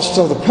Holocaust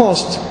of the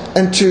past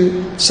and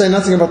to say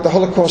nothing about the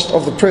Holocaust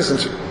of the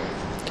present.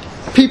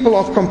 People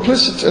are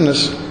complicit in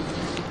this.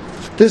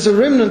 There's a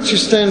remnant who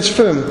stands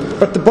firm,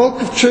 but the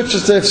bulk of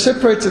churches, they have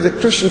separated their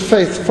Christian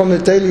faith from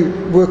their daily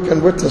work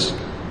and witness.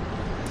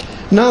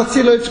 Now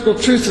theological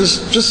truth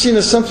is just seen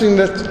as something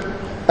that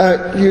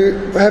you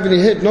have in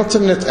your head, not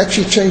something that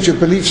actually changes your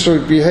beliefs or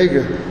your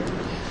behavior.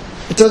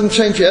 It doesn't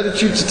change your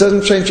attitudes, it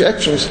doesn't change your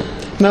actions.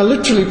 Now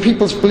literally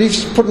people's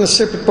beliefs put in a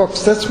separate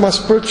box. That's my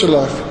spiritual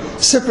life,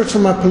 separate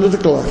from my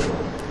political life.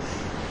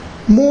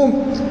 More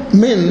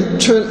men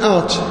turn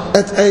out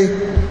at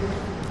a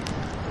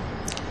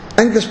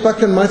Angus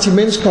Buchan Mighty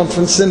Men's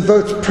Conference than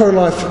vote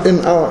pro-life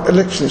in our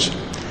elections.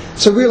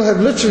 So we'll have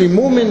literally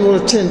more men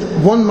will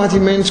attend one Mighty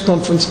Men's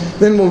Conference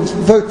than will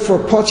vote for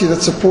a party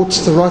that supports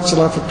the right to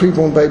life of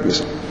preborn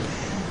babies.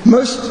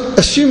 Most,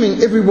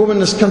 assuming every woman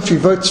in this country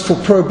votes for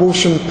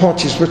pro-abortion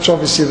parties, which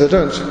obviously they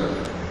don't,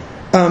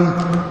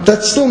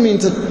 that still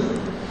means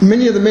that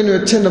many of the men who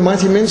attend a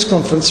Mighty Men's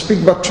Conference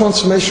speak about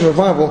transformation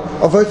revival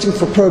are voting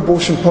for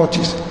pro-abortion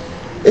parties.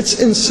 It's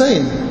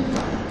insane.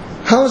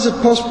 How is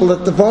it possible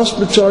that the vast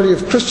majority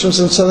of Christians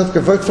in South Africa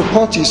vote for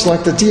parties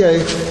like the DA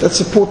that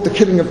support the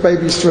killing of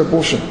babies through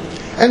abortion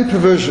and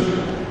perversion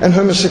and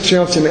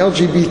homosexuality and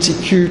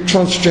LGBTQ,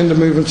 transgender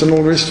movements and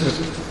all the rest of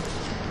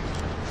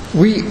it?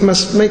 We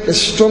must make a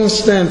strong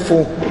stand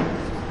for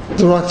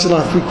the right to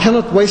life. We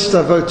cannot waste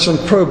our votes on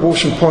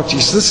pro-abortion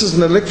parties. This is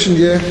an election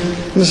year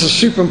and this is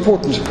super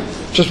important,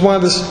 which is why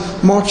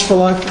this March for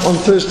Life on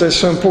Thursday is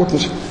so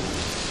important.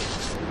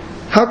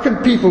 How can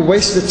people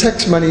waste their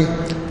tax money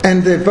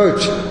and their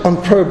vote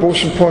on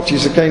pro-abortion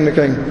parties again and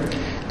again?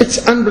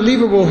 It's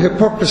unbelievable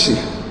hypocrisy.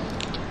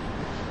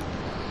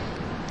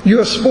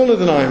 You are smaller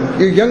than I am.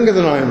 You're younger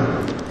than I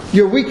am.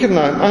 You're weaker than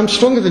I am. I'm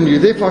stronger than you.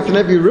 Therefore I can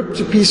have you ripped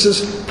to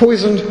pieces,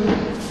 poisoned,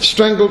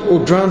 strangled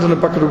or drowned in a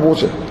bucket of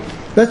water.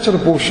 That's what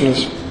abortion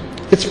is.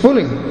 It's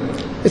bullying.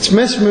 It's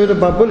mass murder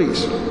by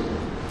bullies.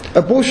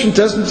 Abortion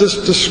doesn't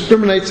just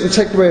discriminate and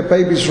take away a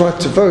baby's right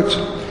to vote.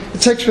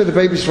 It takes away the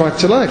baby's right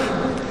to life.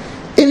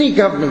 Any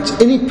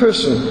government, any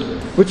person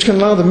which can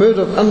allow the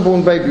murder of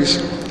unborn babies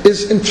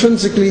is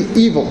intrinsically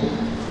evil.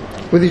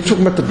 Whether you're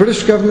talking about the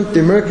British government,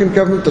 the American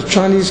government, the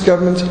Chinese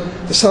government,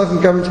 the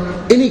Southern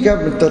government, any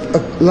government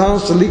that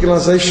allows the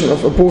legalization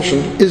of abortion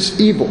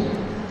is evil.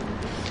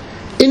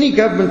 Any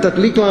government that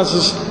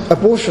legalizes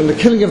abortion, the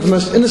killing of the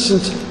most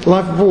innocent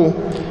life of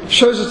all,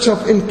 shows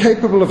itself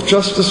incapable of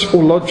justice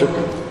or logic.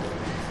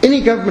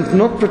 Any government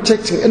not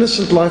protecting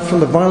innocent life from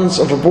the violence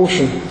of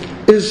abortion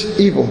is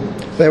evil.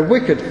 They are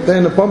wicked, they are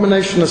an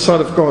abomination in the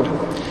sight of God,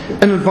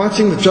 and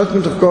inviting the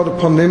judgment of God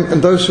upon them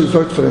and those who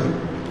vote for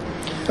them.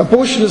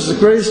 Abortion is the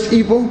greatest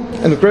evil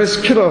and the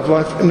greatest killer of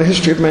life in the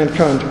history of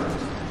mankind.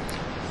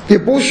 The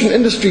abortion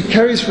industry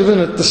carries within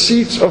it the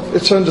seeds of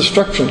its own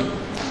destruction.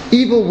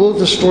 Evil will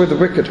destroy the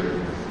wicked.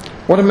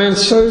 What a man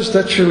sows,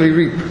 that shall he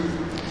reap.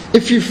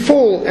 If you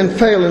fall and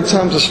fail in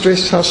times of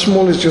stress, how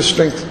small is your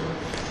strength?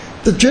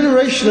 The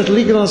generation that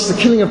legalizes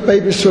the killing of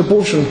babies through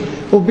abortion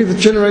will be the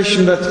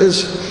generation that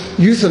is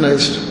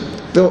euthanized.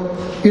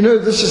 You know,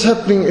 this is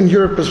happening in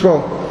Europe as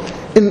well.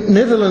 In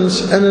Netherlands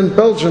and in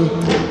Belgium,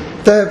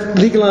 they have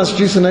legalized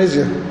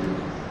euthanasia.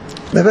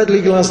 They've had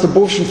legalized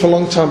abortion for a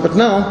long time, but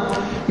now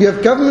you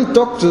have government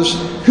doctors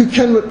who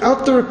can,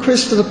 without the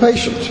request of the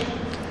patient,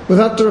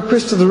 without the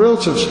request of the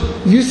relatives,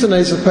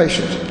 euthanize a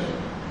patient.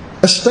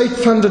 A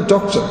state-funded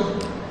doctor,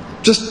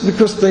 just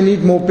because they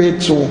need more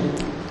beds or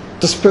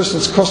this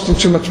person's costing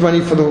too much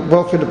money for the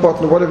welfare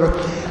department or whatever.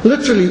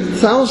 Literally,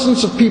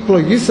 thousands of people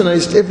are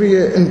euthanized every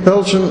year in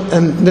Belgium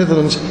and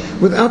Netherlands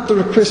without the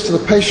request of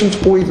the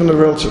patient or even the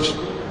relatives.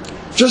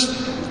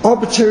 Just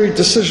arbitrary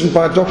decision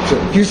by a doctor,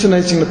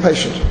 euthanizing the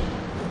patient.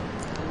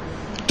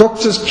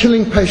 Doctors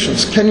killing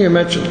patients. Can you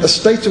imagine? A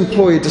state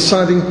employee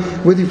deciding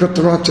whether you've got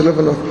the right to live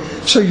or not.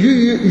 So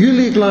you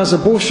legalize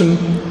abortion,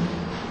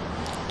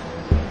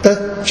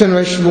 that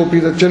generation will be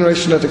the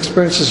generation that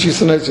experiences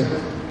euthanasia.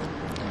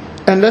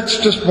 And that's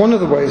just one of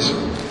the ways.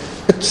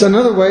 It's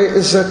another way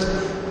is that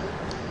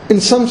in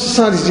some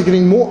societies you're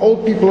getting more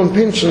old people on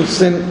pensions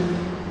than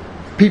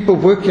people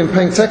working and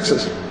paying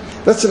taxes.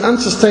 That's an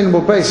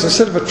unsustainable base.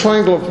 Instead of a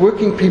triangle of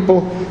working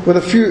people with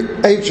a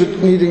few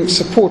aged needing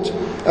support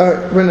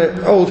when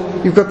they're old,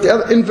 you've got the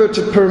other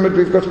inverted pyramid.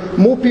 We've got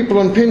more people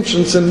on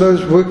pensions than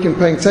those working and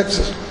paying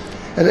taxes.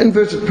 An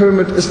inverted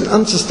pyramid is an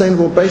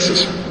unsustainable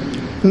basis.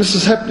 And this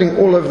is happening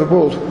all over the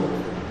world.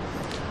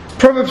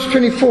 Proverbs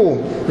 24,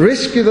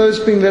 rescue those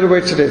being led away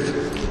to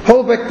death.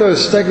 Hold back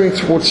those staggering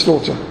towards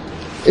slaughter.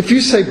 If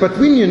you say, but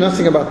we knew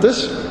nothing about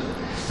this,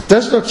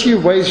 does not he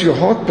who weighs your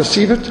heart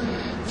perceive it?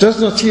 Does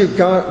not he who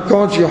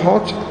guards your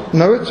heart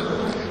know it?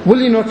 Will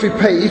He not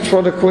repay each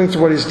one according to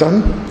what he's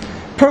done?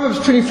 Proverbs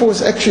 24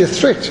 is actually a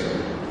threat.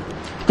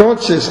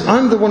 God says,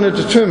 I'm the one who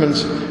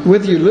determines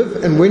whether you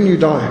live and when you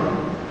die.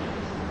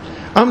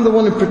 I'm the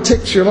one who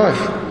protects your life.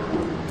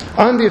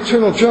 I'm the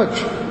eternal judge.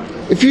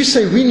 If you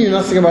say we knew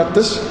nothing about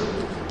this,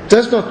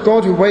 does not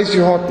God who weighs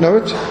your heart know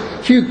it?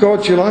 He who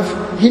guards your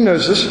life, He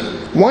knows this.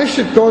 Why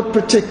should God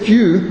protect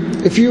you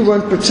if you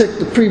won't protect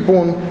the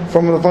preborn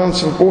from the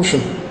violence of abortion?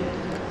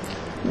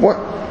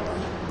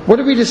 What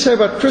are we to say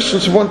about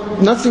Christians who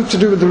want nothing to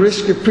do with the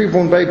rescue of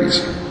preborn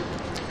babies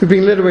who've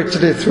been led away to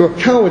death, who are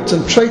cowards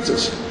and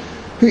traitors,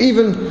 who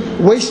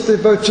even waste their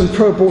votes in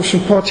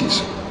pro-abortion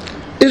parties?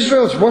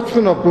 Israel's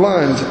watchmen are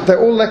blind. They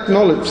all lack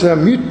knowledge. They are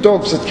mute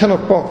dogs that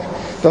cannot bark.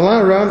 They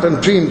lie around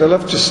and dream. They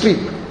love to sleep.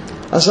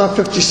 Isaiah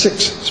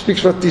 56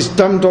 speaks about these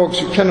dumb dogs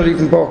who cannot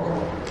even bark.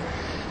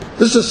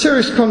 This is a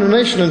serious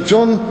condemnation, and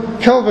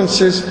John Calvin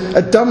says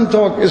a dumb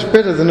dog is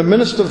better than a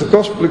minister of the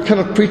gospel who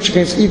cannot preach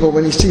against evil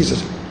when he sees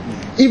it.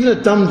 Even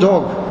a dumb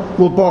dog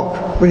will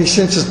bark when he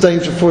senses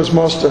danger for his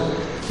master.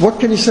 What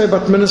can you say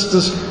about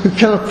ministers who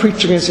cannot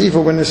preach against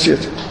evil when they see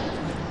it?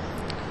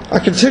 I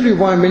can tell you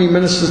why many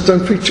ministers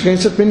don't preach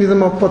against it. Many of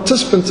them are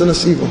participants in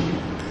this evil.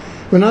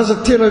 When I was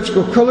at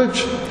theological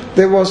college,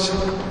 there was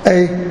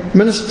a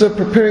minister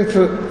preparing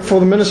for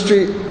the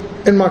ministry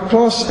in my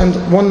class, and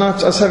one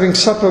night I was having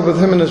supper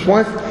with him and his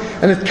wife,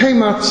 and it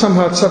came out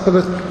somehow at supper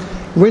that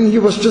when he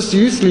was just a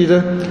youth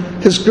leader,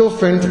 his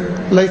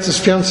girlfriend,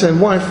 latest fiancée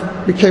and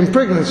wife, became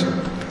pregnant.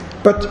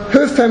 But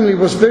her family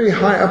was very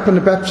high up in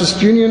the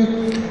Baptist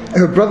Union.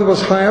 Her brother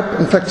was high up.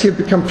 In fact, he had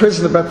become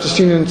president of the Baptist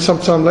Union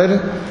sometime later.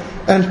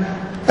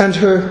 And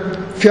her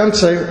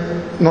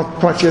fiancé, not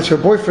quite yet her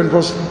boyfriend,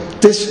 was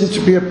destined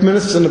to be a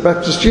minister in the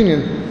Baptist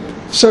Union.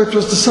 So it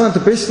was decided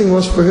the best thing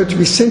was for her to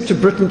be sent to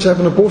Britain to have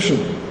an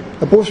abortion.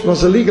 Abortion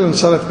was illegal in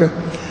South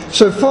Africa.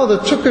 So father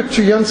took her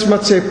to Jan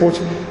Smuts Airport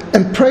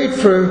and prayed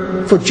for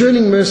her for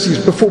journeying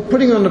mercies before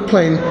putting her on a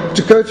plane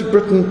to go to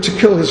Britain to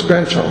kill his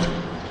grandchild.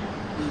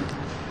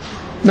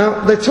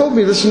 Now, they told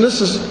me this, and this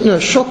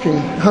is shocking.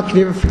 How can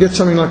you ever forget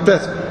something like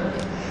that?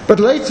 But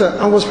later,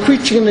 I was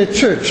preaching in their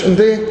church, and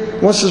there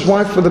was his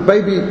wife with a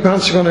baby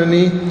bouncing on her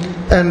knee.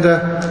 And,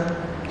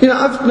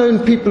 I've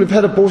known people who've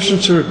had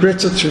abortions who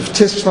regret it, who've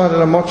testified at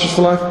our Marches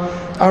for Life.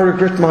 I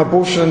regret my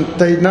abortion, and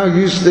they now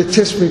use their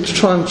testimony to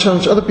try and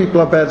challenge other people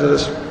how bad it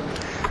is.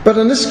 But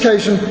on this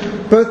occasion,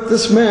 both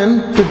this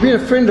man, who'd been a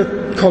friend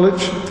at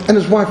college, and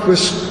his wife were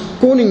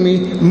scorning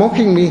me,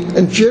 mocking me,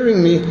 and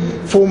jeering me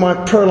for my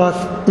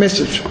pro-life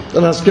message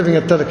that I was giving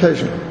at that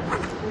occasion.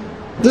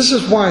 This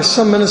is why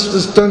some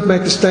ministers don't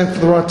make a stand for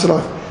the right to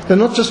life. They're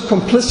not just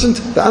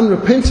complicit, they're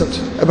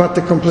unrepentant about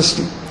their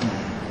complicity.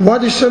 Why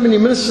do so many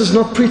ministers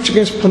not preach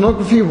against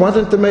pornography? Why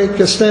don't they make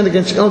a stand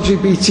against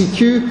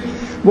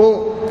LGBTQ?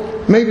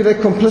 Well, maybe they're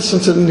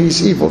complicit in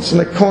these evils and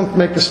they can't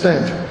make a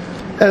stand.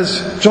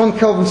 As John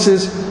Calvin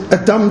says, a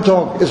dumb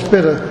dog is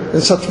better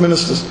than such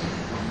ministers.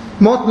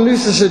 Martin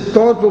Luther said,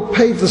 God will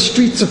pave the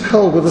streets of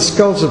hell with the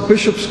skulls of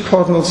bishops,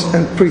 cardinals,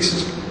 and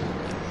priests.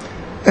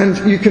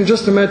 And you can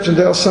just imagine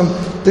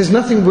there's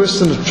nothing worse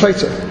than a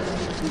traitor.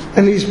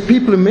 And these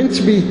people are meant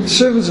to be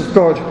servants of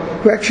God,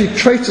 who are actually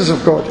traitors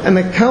of God, and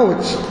they're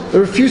cowards. They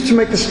refuse to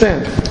make a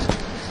stand.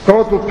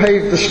 God will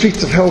pave the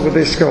streets of hell with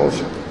their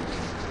skulls.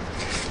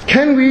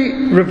 Can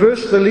we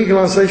reverse the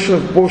legalization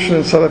of abortion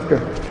in South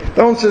Africa?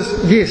 The answer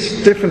is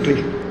yes,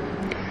 definitely.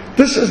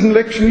 This is an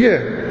election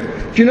year.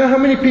 Do you know how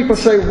many people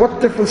say,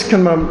 what difference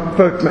can my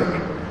vote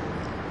make?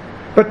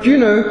 But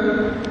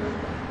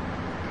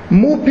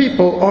more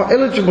people are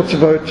eligible to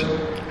vote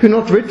who are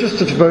not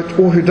registered to vote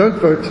or who don't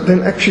vote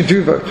than actually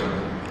do vote.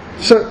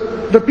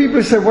 So the people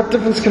who say, what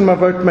difference can my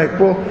vote make?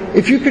 Well,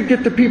 if you could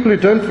get the people who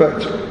don't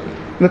vote,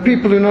 and the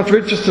people who are not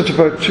registered to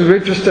vote, to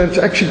register and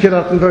to actually get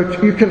out and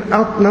vote, you can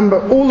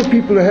outnumber all the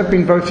people who have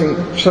been voting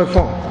so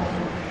far.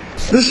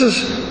 This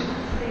is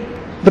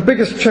the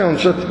biggest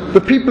challenge, that the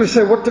people who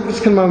say, what difference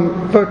can my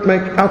vote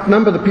make,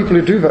 outnumber the people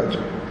who do vote.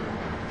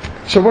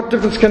 So what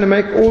difference can it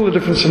make? All the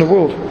difference in the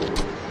world.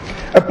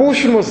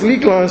 Abortion was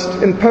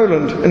legalized in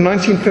Poland in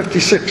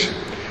 1956,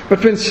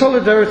 but when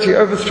Solidarity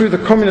overthrew the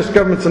communist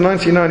government in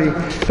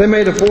 1990, they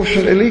made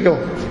abortion illegal.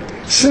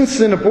 Since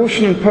then,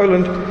 abortion in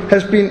Poland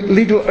has been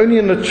legal only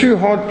in the two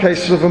hard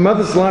cases of a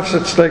mother's life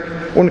at stake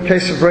or in the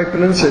case of rape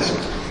and incest.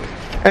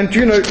 And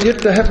yet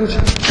they haven't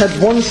had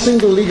one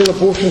single legal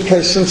abortion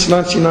case since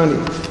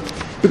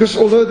 1990. Because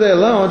although they're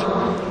allowed,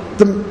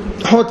 the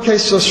hard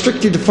cases are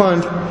strictly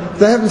defined.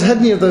 They haven't had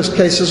any of those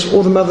cases,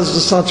 or the mothers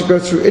decide to go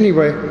through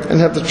anyway and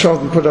have the child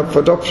and put up for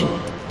adoption.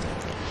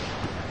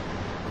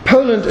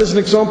 Poland is an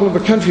example of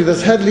a country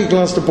that's had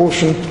legalized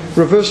abortion,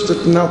 reversed it,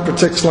 and now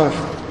protects life.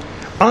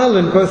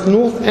 Ireland, both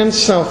north and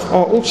south,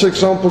 are also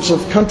examples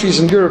of countries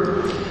in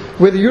Europe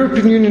where the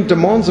European Union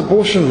demands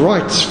abortion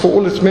rights for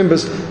all its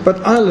members,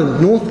 but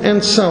Ireland, north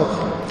and south,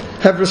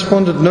 have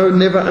responded, no,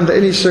 never, under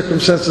any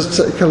circumstances.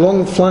 Take a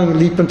long flying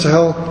leap into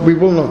hell. We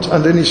will not,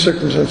 under any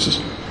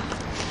circumstances.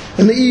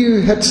 And the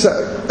EU had to say,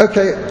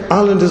 okay,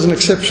 Ireland is an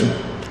exception.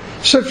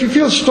 So if you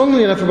feel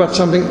strongly enough about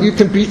something, you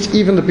can beat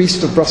even the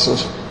beast of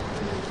Brussels.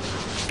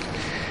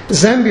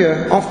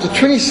 Zambia, after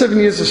 27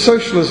 years of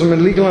socialism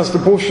and legalized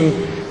abortion,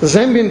 the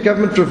Zambian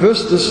government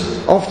reversed this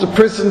after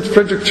President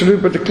Frederick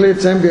Chiluba declared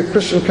Zambia a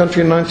Christian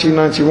country in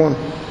 1991.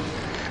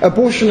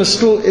 Abortion is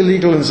still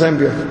illegal in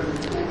Zambia.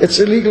 It's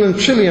illegal in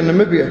Chile and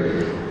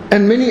Namibia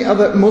and many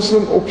other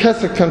Muslim or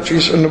Catholic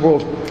countries in the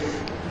world.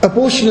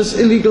 Abortion is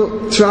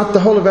illegal throughout the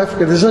whole of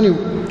Africa. There's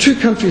only 2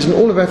 countries in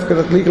all of Africa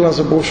that legalize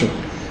abortion: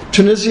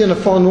 Tunisia in the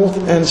far north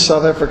and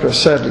South Africa,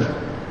 sadly,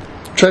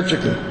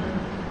 tragically.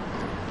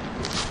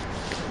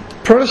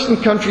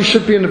 Protestant countries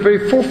should be in the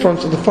very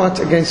forefront of the fight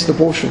against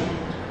abortion.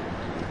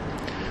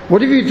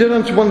 Whatever you did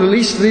unto one of the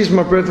least of these,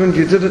 my brethren,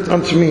 you did it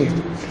unto me.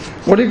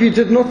 Whatever you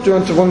did not do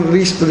unto one of the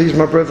least of these,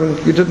 my brethren,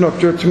 you did not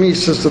do it to me,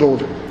 says the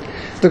Lord.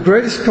 The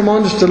greatest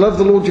command is to love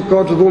the Lord your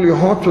God with all your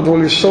heart, with all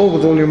your soul,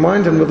 with all your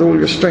mind, and with all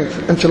your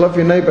strength, and to love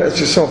your neighbour as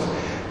yourself,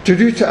 to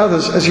do to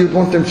others as you would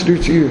want them to do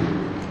to you.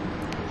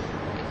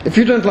 If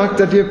you don't like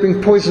the idea of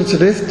being poisoned to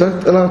death,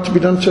 don't allow it to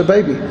be done to a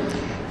baby.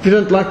 If you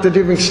don't like the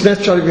idea of being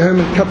snatched out of your home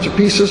and cut to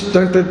pieces,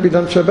 don't let it be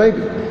done to a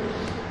baby.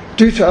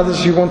 Do to others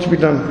as you want to be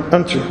done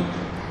unto.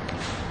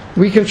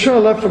 We can show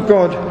our love for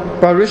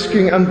God by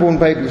rescuing unborn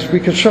babies.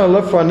 We can show our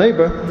love for our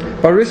neighbour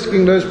by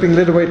rescuing those being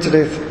led away to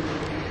death.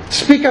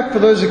 Speak up for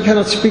those who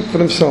cannot speak for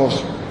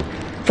themselves.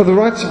 For the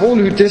rights of all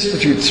who are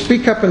destitute,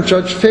 speak up and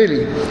judge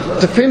fairly.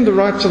 Defend the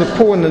rights of the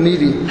poor and the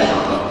needy.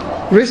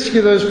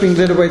 Rescue those being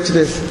led away to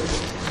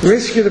death.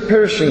 Rescue the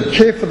perishing.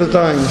 Care for the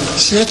dying.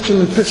 Snatch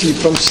them in pity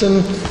from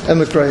sin and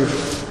the grave.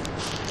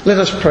 Let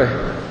us pray.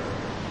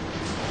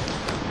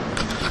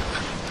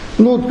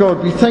 Lord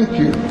God, we thank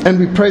you and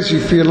we praise you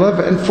for your love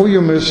and for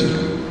your mercy.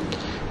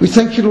 We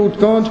thank you, Lord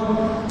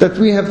God, that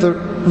we have the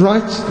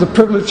right, the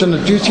privilege and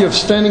the duty of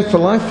standing for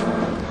life,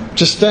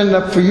 to stand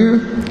up for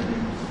you.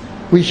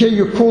 We hear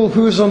your call,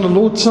 who is on the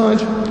Lord's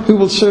side, who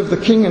will serve the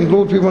King, and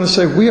Lord, we want to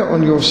say we are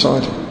on your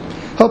side.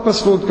 Help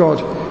us, Lord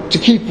God, to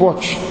keep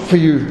watch for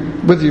you,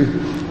 with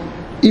you,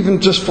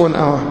 even just for an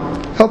hour.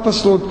 Help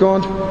us, Lord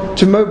God,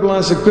 to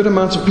mobilize a good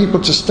amount of people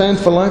to stand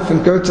for life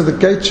and go to the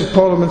gates of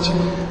Parliament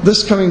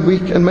this coming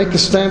week and make a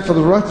stand for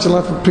the right to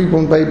life of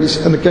preborn babies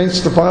and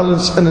against the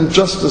violence and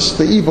injustice,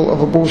 the evil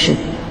of abortion.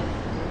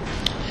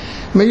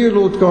 May you,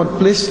 Lord God,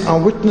 bless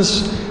our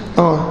witness,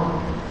 our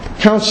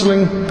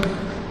counselling,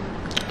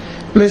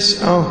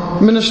 bless our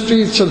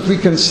ministry so that we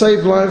can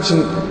save lives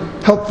and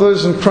help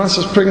those in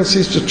crisis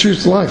pregnancies to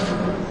choose life,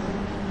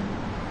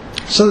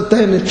 so that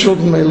they and their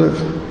children may live.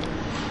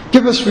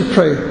 Give us, we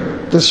pray,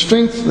 the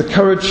strength, the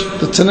courage,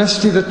 the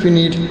tenacity that we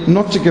need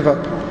not to give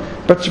up,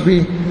 but to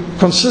be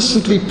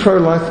consistently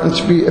pro-life and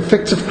to be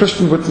effective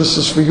Christian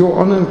witnesses for your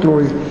honour and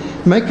glory.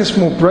 Make us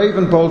more brave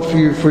and bold for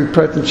you, for we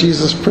pray it in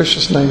Jesus'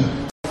 precious name.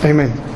 Amen.